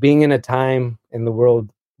 like, being in a time in the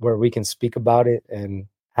world where we can speak about it, and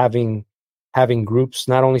having groups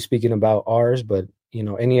not only speaking about ours, but, you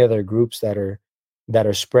know, any other groups that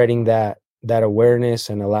are spreading that awareness,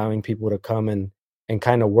 and allowing people to come and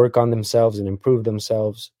kind of work on themselves and improve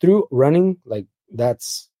themselves through running, like,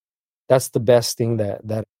 that's the best thing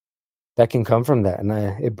that can come from that. And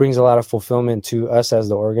it brings a lot of fulfillment to us as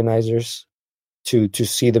the organizers, to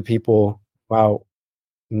see the people, wow,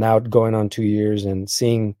 now going on 2 years and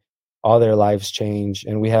seeing all their lives change.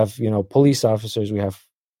 And we have, you know, police officers, we have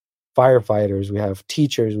firefighters, we have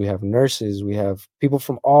teachers, we have nurses, we have people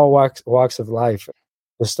from all walks of life.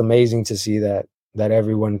 Just amazing to see that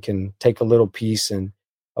everyone can take a little piece and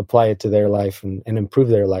apply it to their life, and improve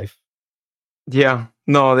their life. Yeah,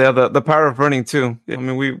 no, yeah, the power of running too. I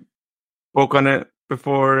mean, we spoke on it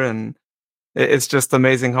before, and it's just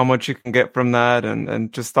amazing how much you can get from that,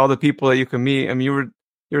 and just all the people that you can meet. I mean, you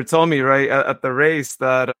were telling me, right, at the race,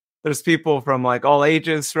 that there's people from like all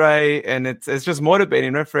ages, right? And it's just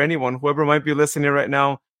motivating, right, for anyone, whoever might be listening right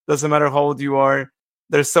now. Doesn't matter how old you are.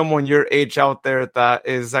 There's someone your age out there that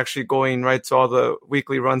is actually going right to all the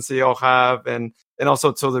weekly runs that y'all have, and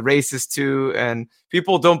also to the races too. And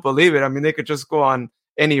people don't believe it. I mean, they could just go on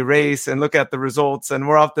any race and look at the results, and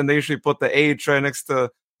more often they usually put the age right next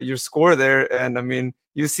to your score there. And I mean,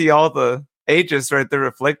 you see all the ages right there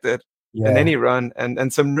reflected in any run,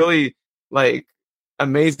 and some really like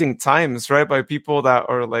amazing times, right, by people that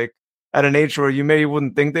are like at an age where you maybe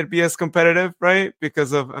wouldn't think they'd be as competitive, right,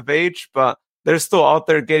 because of age. But they're still out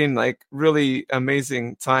there getting like really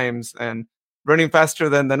amazing times and running faster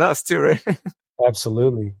than us too, right?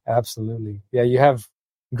 Absolutely, absolutely. Yeah, you have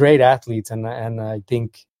great athletes, and I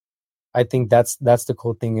think that's the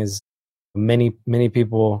cool thing is many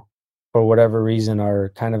people for whatever reason are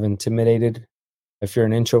kind of intimidated. If you're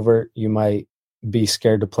an introvert, you might be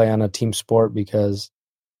scared to play on a team sport because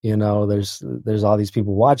there's all these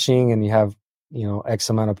people watching, and you have X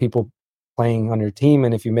amount of people playing on your team,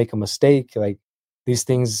 and if you make a mistake, like these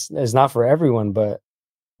things is not for everyone. But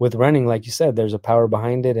with running, like you said, there's a power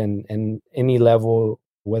behind it, and any level,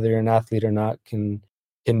 whether you're an athlete or not, can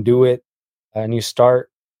do it. And you start,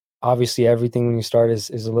 obviously, everything when you start is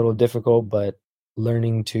a little difficult, but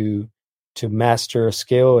learning to master a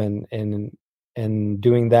skill and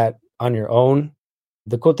doing that on your own.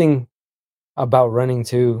 The cool thing about running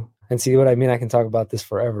too, and see what I mean, I can talk about this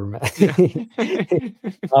forever, man. Yeah.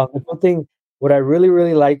 The cool thing, what I really,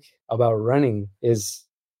 really like about running is,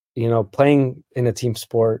 playing in a team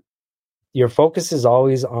sport, your focus is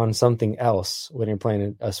always on something else when you're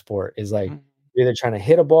playing a sport. Is like Mhm. you're either trying to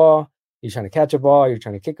hit a ball, you're trying to catch a ball, you're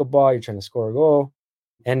trying to kick a ball, you're trying to score a goal,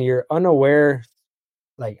 and you're unaware.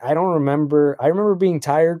 Like I remember being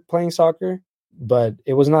tired playing soccer, but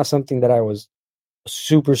it was not something that I was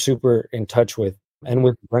super, super in touch with. And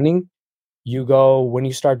with running, when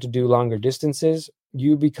you start to do longer distances,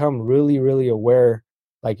 you become really, really aware,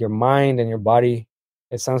 like your mind and your body.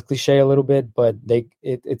 It sounds cliche a little bit, but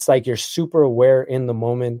it's like you're super aware in the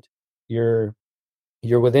moment. You're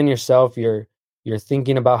you're within yourself. You're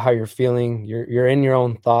thinking about how you're feeling. You're in your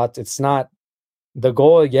own thoughts. It's not the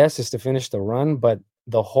goal, yes, is to finish the run, but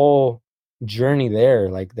the whole journey there,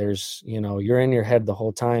 like you're in your head the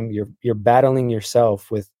whole time. You're battling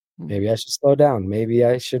yourself with maybe I should slow down, maybe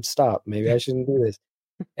I should stop, maybe I shouldn't do this.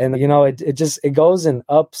 And it goes in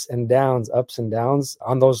ups and downs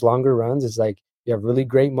on those longer runs. It's like you have really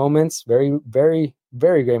great moments, very, very,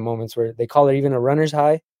 very great moments where they call it even a runner's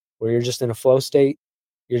high, where you're just in a flow state.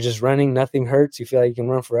 You're just running, nothing hurts. You feel like you can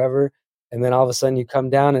run forever. And then all of a sudden you come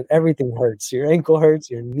down and everything hurts. Your ankle hurts,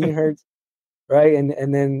 your knee hurts, right?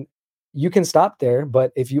 And then you can stop there,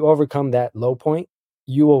 but if you overcome that low point,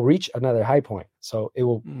 you will reach another high point. So it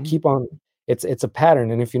will Mhm. keep on. It's a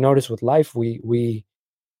pattern. And if you notice with life, we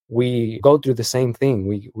go through the same thing.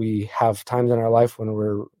 We have times in our life when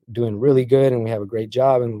we're doing really good and we have a great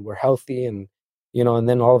job and we're healthy, and and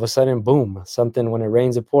then all of a sudden, boom, something, when it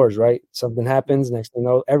rains it pours, right? Something happens, next thing you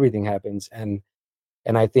know, everything happens. And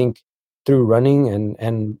I think through running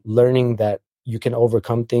and learning that you can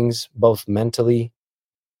overcome things both mentally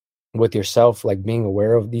with yourself, like being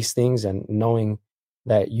aware of these things and knowing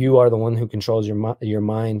that you are the one who controls your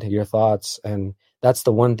mind, your thoughts, and that's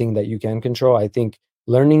the one thing that you can control. I think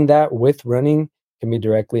learning that with running can be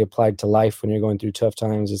directly applied to life when you're going through tough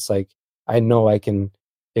times. It's like I know I can,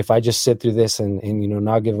 if I just sit through this and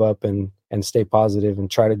not give up and stay positive and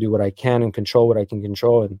try to do what I can and control what I can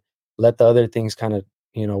control and let the other things kind of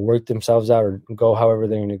work themselves out or go however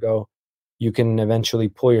they're going to go, you can eventually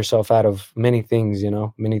pull yourself out of many things.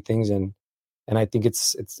 And I think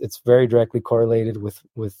it's very directly correlated with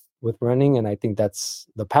running. And I think that's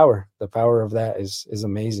the power of that is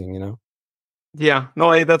amazing. Yeah,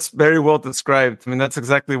 no, that's very well described. I mean, that's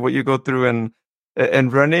exactly what you go through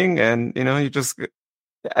and running, and you just.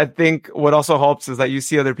 I think what also helps is that you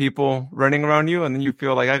see other people running around you, and then you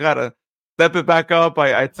feel like I gotta step it back up.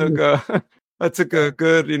 I took a I took a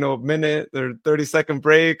good minute or 30-second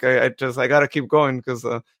break. I gotta keep going because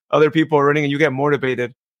other people are running, and you get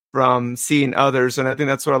motivated from seeing others. And I think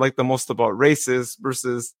that's what I like the most about races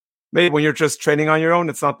versus maybe when you're just training on your own.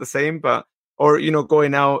 It's not the same, but or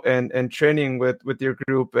going out and training with your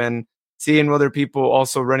group and seeing other people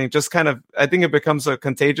also running. Just kind of, I think it becomes a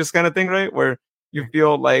contagious kind of thing, right? Where you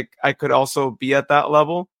feel like I could also be at that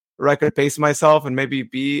level, or I could pace myself and maybe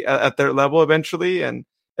be at their level eventually, and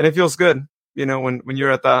it feels good, when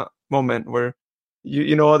you're at that moment where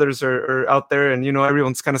others are out there, and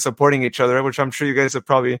everyone's kind of supporting each other, which I'm sure you guys have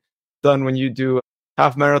probably done when you do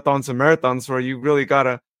half marathons and marathons, where you really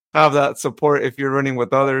gotta have that support if you're running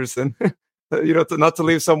with others, and not to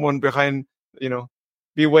leave someone behind, you know,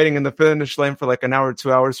 be waiting in the finish line for like an hour,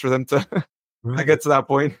 2 hours for them to to Right. get to that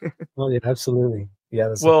point. Oh yeah, absolutely. Yeah,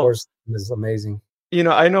 the Well, support is amazing.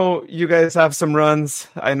 I know you guys have some runs.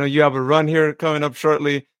 I know you have a run here coming up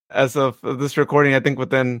shortly as of this recording, I think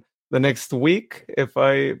within the next week, if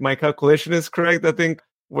my calculation is correct, I think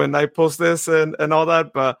when I post this and all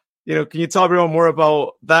that. But can you tell everyone more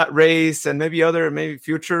about that race and maybe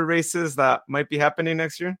future races that might be happening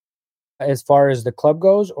next year? As far as the club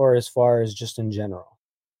goes, or as far as just in general?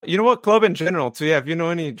 You know what? Club in general too. Yeah, if you know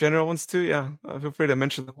any general ones too, yeah, feel free to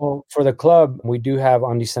mention them. Well, for the club, we do have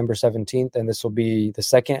on December 17th, and this will be the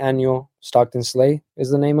second annual Stockton Sleigh is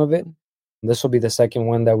the name of it. This will be the second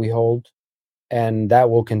one that we hold, and that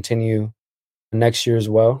will continue next year as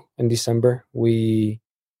well in December. We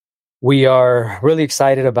are really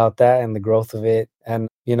excited about that and the growth of it, and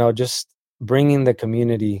just bringing the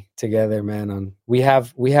community together, man. We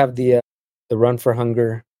have the Run for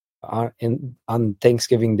Hunger on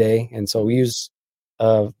Thanksgiving Day, and so we use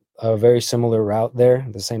a very similar route there,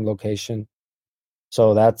 the same location.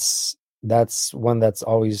 So that's one that's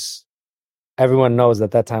always, everyone knows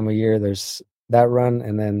that that time of year there's that run,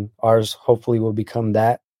 and then ours hopefully will become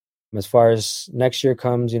that. As far as next year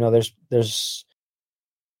comes, there's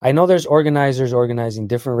I know there's organizers organizing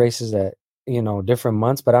different races at different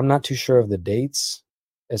months, but I'm not too sure of the dates.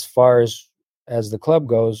 As far as the club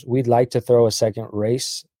goes, we'd like to throw a second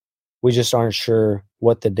race. We just aren't sure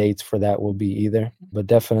what the dates for that will be either. But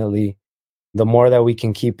definitely, the more that we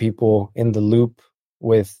can keep people in the loop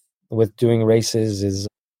with doing races is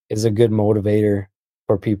a good motivator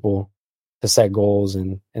for people to set goals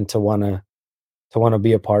and to want to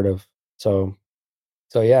be a part of. So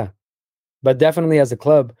yeah. But definitely as a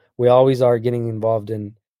club, we always are getting involved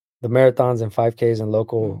in the marathons and 5Ks and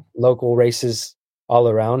local races all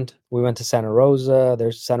around. We went to Santa Rosa.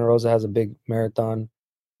 Santa Rosa has a big marathon.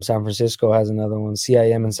 San Francisco has another one.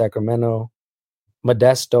 CIM in Sacramento.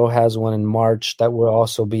 Modesto has one in March that we'll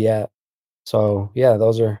also be at. So yeah,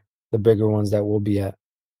 those are the bigger ones that we'll be at.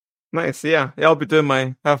 Nice. Yeah. Yeah, I'll be doing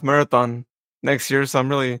my half marathon next year. So I'm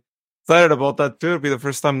really excited about that too. It'll be the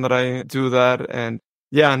first time that I do that. And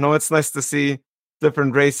yeah, no, it's nice to see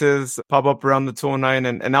different races pop up around the 209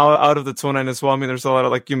 and now out of the 209 as well. I mean, there's a lot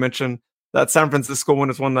of, like you mentioned, that San Francisco one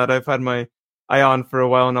is one that I've had my eye on for a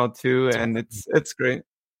while now too. And it's great.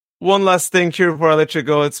 One last thing here before I let you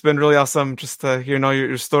go. It's been really awesome just to hear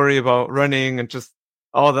your story about running and just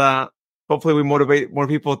all that. Hopefully we motivate more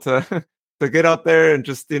people to to get out there and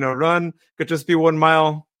just run. Could just be 1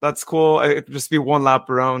 mile. That's cool. It could just be one lap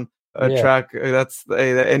around a Yeah. track. That's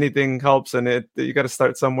anything helps, and you got to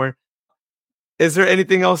start somewhere. Is there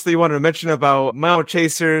anything else that you wanted to mention about mile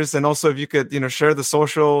chasers, and also if you could share the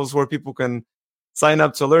socials where people can sign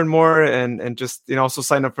up to learn more and just also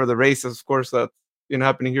sign up for the race, of course, that's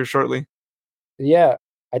happening here shortly. Yeah.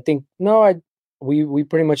 I think no, we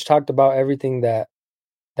pretty much talked about everything that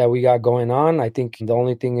we got going on. I think the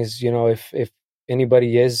only thing is, if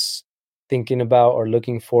anybody is thinking about or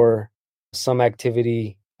looking for some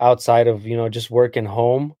activity outside of, just work and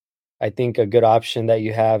home, I think a good option that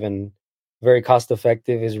you have and very cost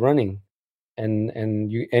effective is running. And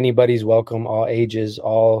anybody's welcome, all ages,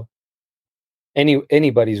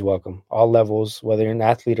 anybody's welcome, all levels, whether you're an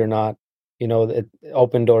athlete or not.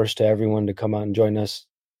 Open doors to everyone to come out and join us.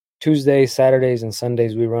 Tuesdays, Saturdays, and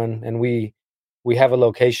Sundays we run, and we have a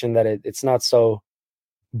location that it's not so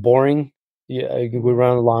boring. Yeah, we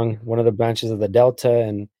run along one of the branches of the Delta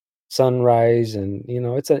and Sunrise, and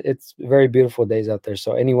it's very beautiful days out there.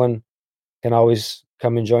 So anyone can always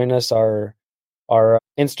come and join us. Our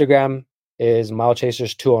Instagram is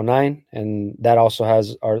milechasers209, and that also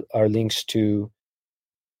has our links to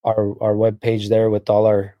our webpage there with all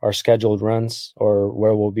our scheduled runs or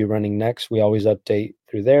where we'll be running next. We always update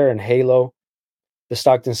through there. And Halo, the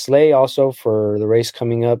Stockton Sleigh also for the race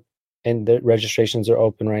coming up, and the registrations are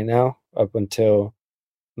open right now up until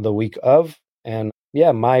the week of. And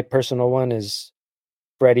yeah, my personal one is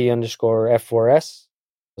Freddy underscore F4S.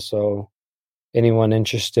 So anyone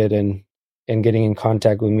interested in getting in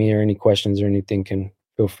contact with me or any questions or anything can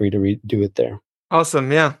feel free to do it there.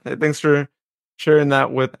 Awesome. Yeah. Thanks for sharing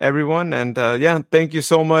that with everyone. And yeah, thank you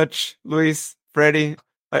so much, Luis, Freddy.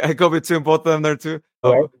 I go between both of them there too.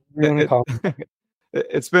 Whatever Oh, you want to call me.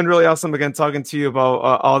 it's been really awesome again talking to you about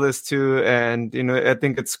all this too. And, I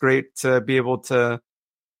think it's great to be able to,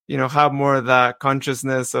 have more of that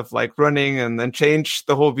consciousness of like running and then change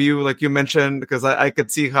the whole view, like you mentioned, because I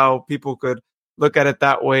could see how people could look at it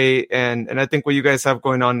that way. And I think what you guys have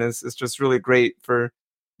going on is just really great for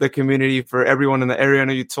the community, for everyone in the area. I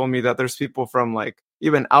know you told me that there's people from like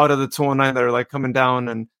even out of the 209 that are like coming down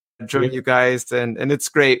and join you guys. And it's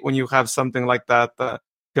great when you have something like that that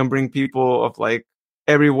can bring people of like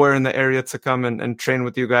everywhere in the area to come and train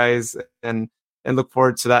with you guys and look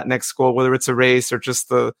forward to that next goal, whether it's a race or just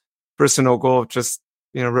the personal goal of just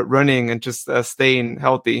running and just staying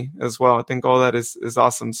healthy as well. I think all that is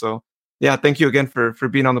awesome. So yeah, thank you again for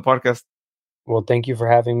being on the podcast. Well, thank you for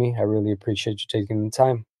having me. I really appreciate you taking the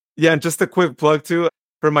time. Yeah, and just a quick plug too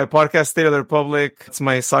for my podcast, State of the Republic. It's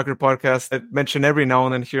my soccer podcast. I mention every now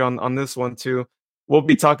and then here on this one too. we'll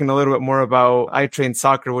be talking a little bit more about I Train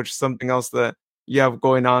Soccer, which is something else that you have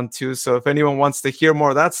going on too. So if anyone wants to hear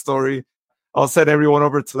more of that story, I'll send everyone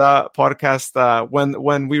over to that podcast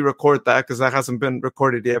when we record that, because that hasn't been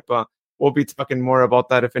recorded yet. But we'll be talking more about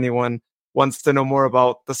that if anyone wants to know more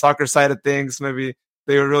about the soccer side of things. Maybe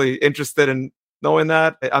they were really interested in knowing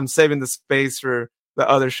that. I'm saving the space for the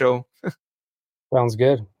other show. Sounds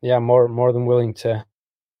good. Yeah, more than willing to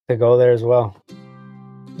go there as well.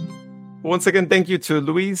 Once again, thank you to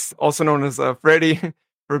Luis, also known as Freddy,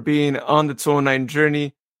 for being on the 209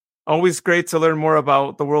 journey. Always great to learn more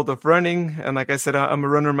about the world of running. And like I said, I'm a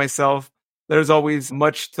runner myself. There's always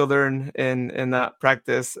much to learn in that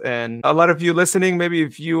practice. And a lot of you listening, maybe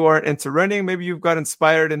if you aren't into running, maybe you've got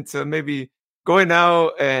inspired into maybe going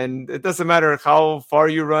out, and it doesn't matter how far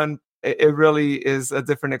you run. It really is a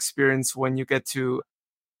different experience when you get to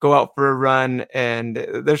go out for a run. And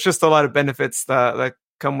there's just a lot of benefits that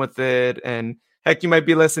come with it. And heck, you might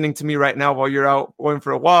be listening to me right now while you're out going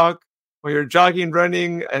for a walk, while you're jogging,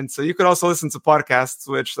 running. And so you could also listen to podcasts,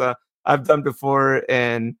 which I've done before.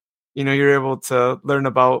 And, you're able to learn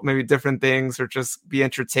about maybe different things or just be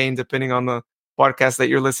entertained depending on the podcast that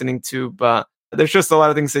you're listening to. But there's just a lot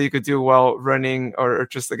of things that you could do while running, or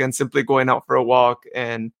just, again, simply going out for a walk.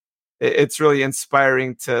 And it's really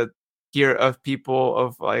inspiring to hear of people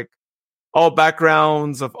of like all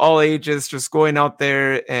backgrounds, of all ages, just going out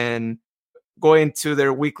there and going to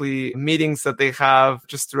their weekly meetings that they have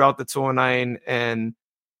just throughout the 209. And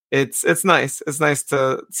it's nice. It's nice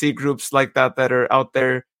to see groups like that are out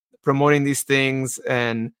there promoting these things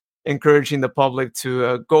and encouraging the public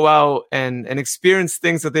to go out and experience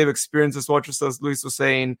things that they've experienced as well, just as Luis was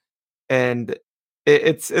saying. And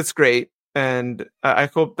it's great. And I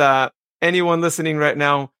hope that anyone listening right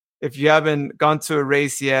now, if you haven't gone to a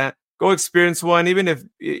race yet, go experience one, even if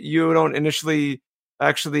you don't initially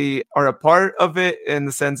actually are a part of it in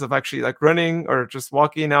the sense of actually like running or just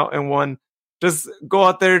walking out in one. Just go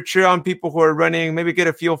out there, cheer on people who are running, maybe get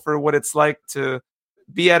a feel for what it's like to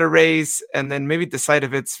be at a race, and then maybe decide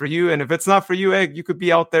if it's for you. And if it's not for you, you could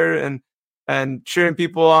be out there and cheering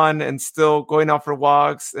people on and still going out for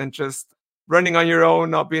walks and just running on your own,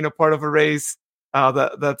 not being a part of a race.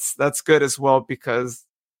 That's good as well, because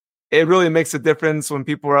it really makes a difference when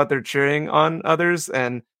people are out there cheering on others.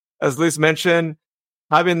 And as Luis mentioned,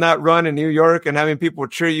 having that run in New York and having people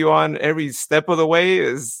cheer you on every step of the way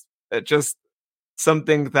is just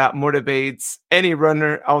something that motivates any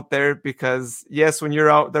runner out there. Because yes, when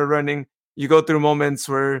you're out there running, you go through moments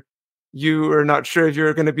where you are not sure if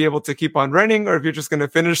you're going to be able to keep on running or if you're just going to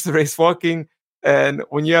finish the race walking. And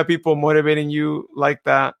when you have people motivating you like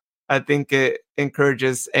that, I think it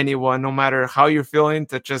encourages anyone, no matter how you're feeling,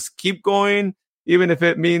 to just keep going, even if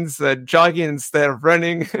it means jogging instead of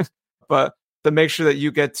running, but to make sure that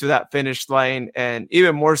you get to that finish line. And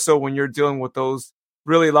even more so when you're dealing with those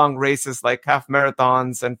really long races like half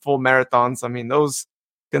marathons and full marathons. I mean, those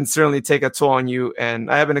can certainly take a toll on you. And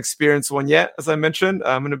I haven't experienced one yet. As I mentioned,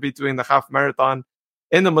 I'm going to be doing the half marathon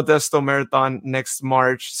in the Modesto Marathon next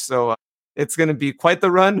March. So it's going to be quite the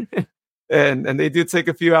run. and they do take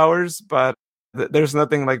a few hours, but there's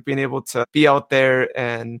nothing like being able to be out there.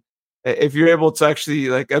 And if you're able to actually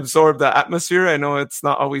like absorb the atmosphere, I know it's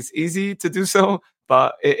not always easy to do so,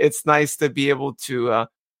 but it's nice to be able to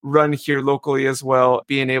run here locally as well,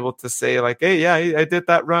 being able to say like, hey, yeah, I did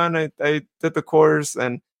that run. I did the course,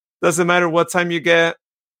 and doesn't matter what time you get.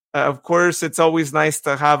 Of course, it's always nice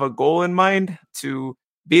to have a goal in mind to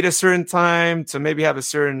beat a certain time, to maybe have a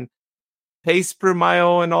certain pace per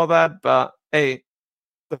mile and all that. But hey,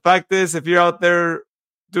 the fact is, if you're out there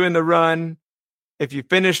doing the run, if you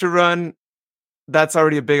finish the run, that's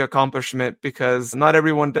already a big accomplishment, because not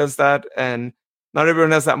everyone does that and not everyone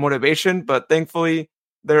has that motivation. But thankfully,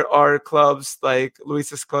 there are clubs like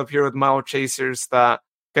Luis's club here with Mile Chasers that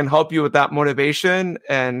can help you with that motivation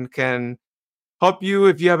and can help you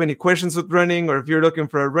if you have any questions with running, or if you're looking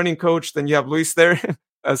for a running coach, then you have Luis there,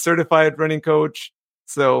 a certified running coach.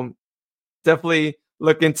 So definitely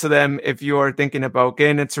look into them if you are thinking about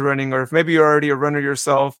getting into running, or if maybe you're already a runner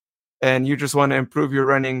yourself and you just want to improve your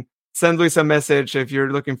running. Send Luis a message if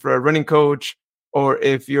you're looking for a running coach, or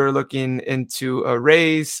if you're looking into a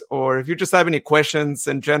race, or if you just have any questions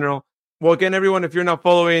in general. Well, again, everyone, if you're not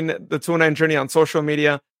following the 209 Journey on social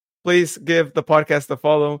media, please give the podcast a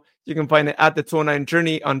follow. You can find it at the 209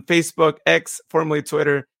 Journey on Facebook, X, formerly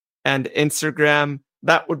Twitter, and Instagram.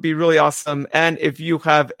 That would be really awesome. And if you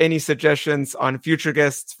have any suggestions on future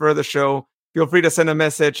guests for the show, feel free to send a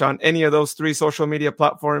message on any of those 3 social media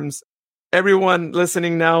platforms. Everyone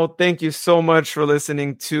listening now, thank you so much for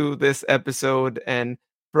listening to this episode and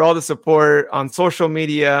for all the support on social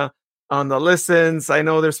media, on the listens. I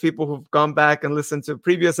know there's people who've gone back and listened to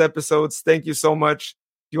previous episodes. Thank you so much.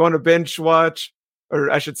 If you want to binge watch,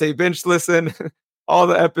 or I should say binge listen, all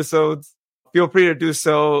the episodes, feel free to do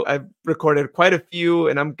so. I've recorded quite a few,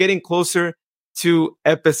 and I'm getting closer to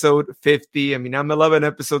episode 50. I mean, I'm 11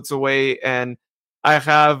 episodes away, and I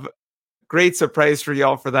have great surprise for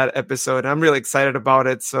y'all for that episode. I'm really excited about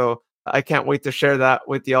it, so I can't wait to share that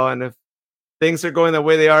with y'all. And if things are going the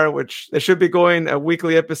way they are, which they should be going, a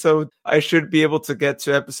weekly episode, I should be able to get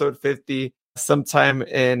to episode 50 sometime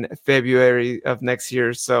in February of next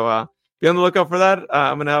year. So be on the lookout for that.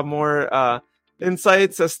 I'm going to have more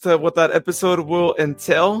insights as to what that episode will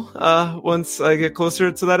entail once I get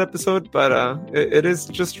closer to that episode. But it is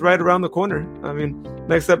just right around the corner. I mean,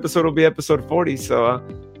 next episode will be episode 40. So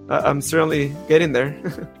I'm certainly getting there.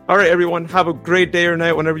 All right, everyone, have a great day or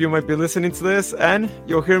night whenever you might be listening to this. And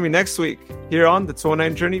you'll hear me next week here on the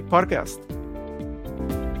 209 Journey podcast.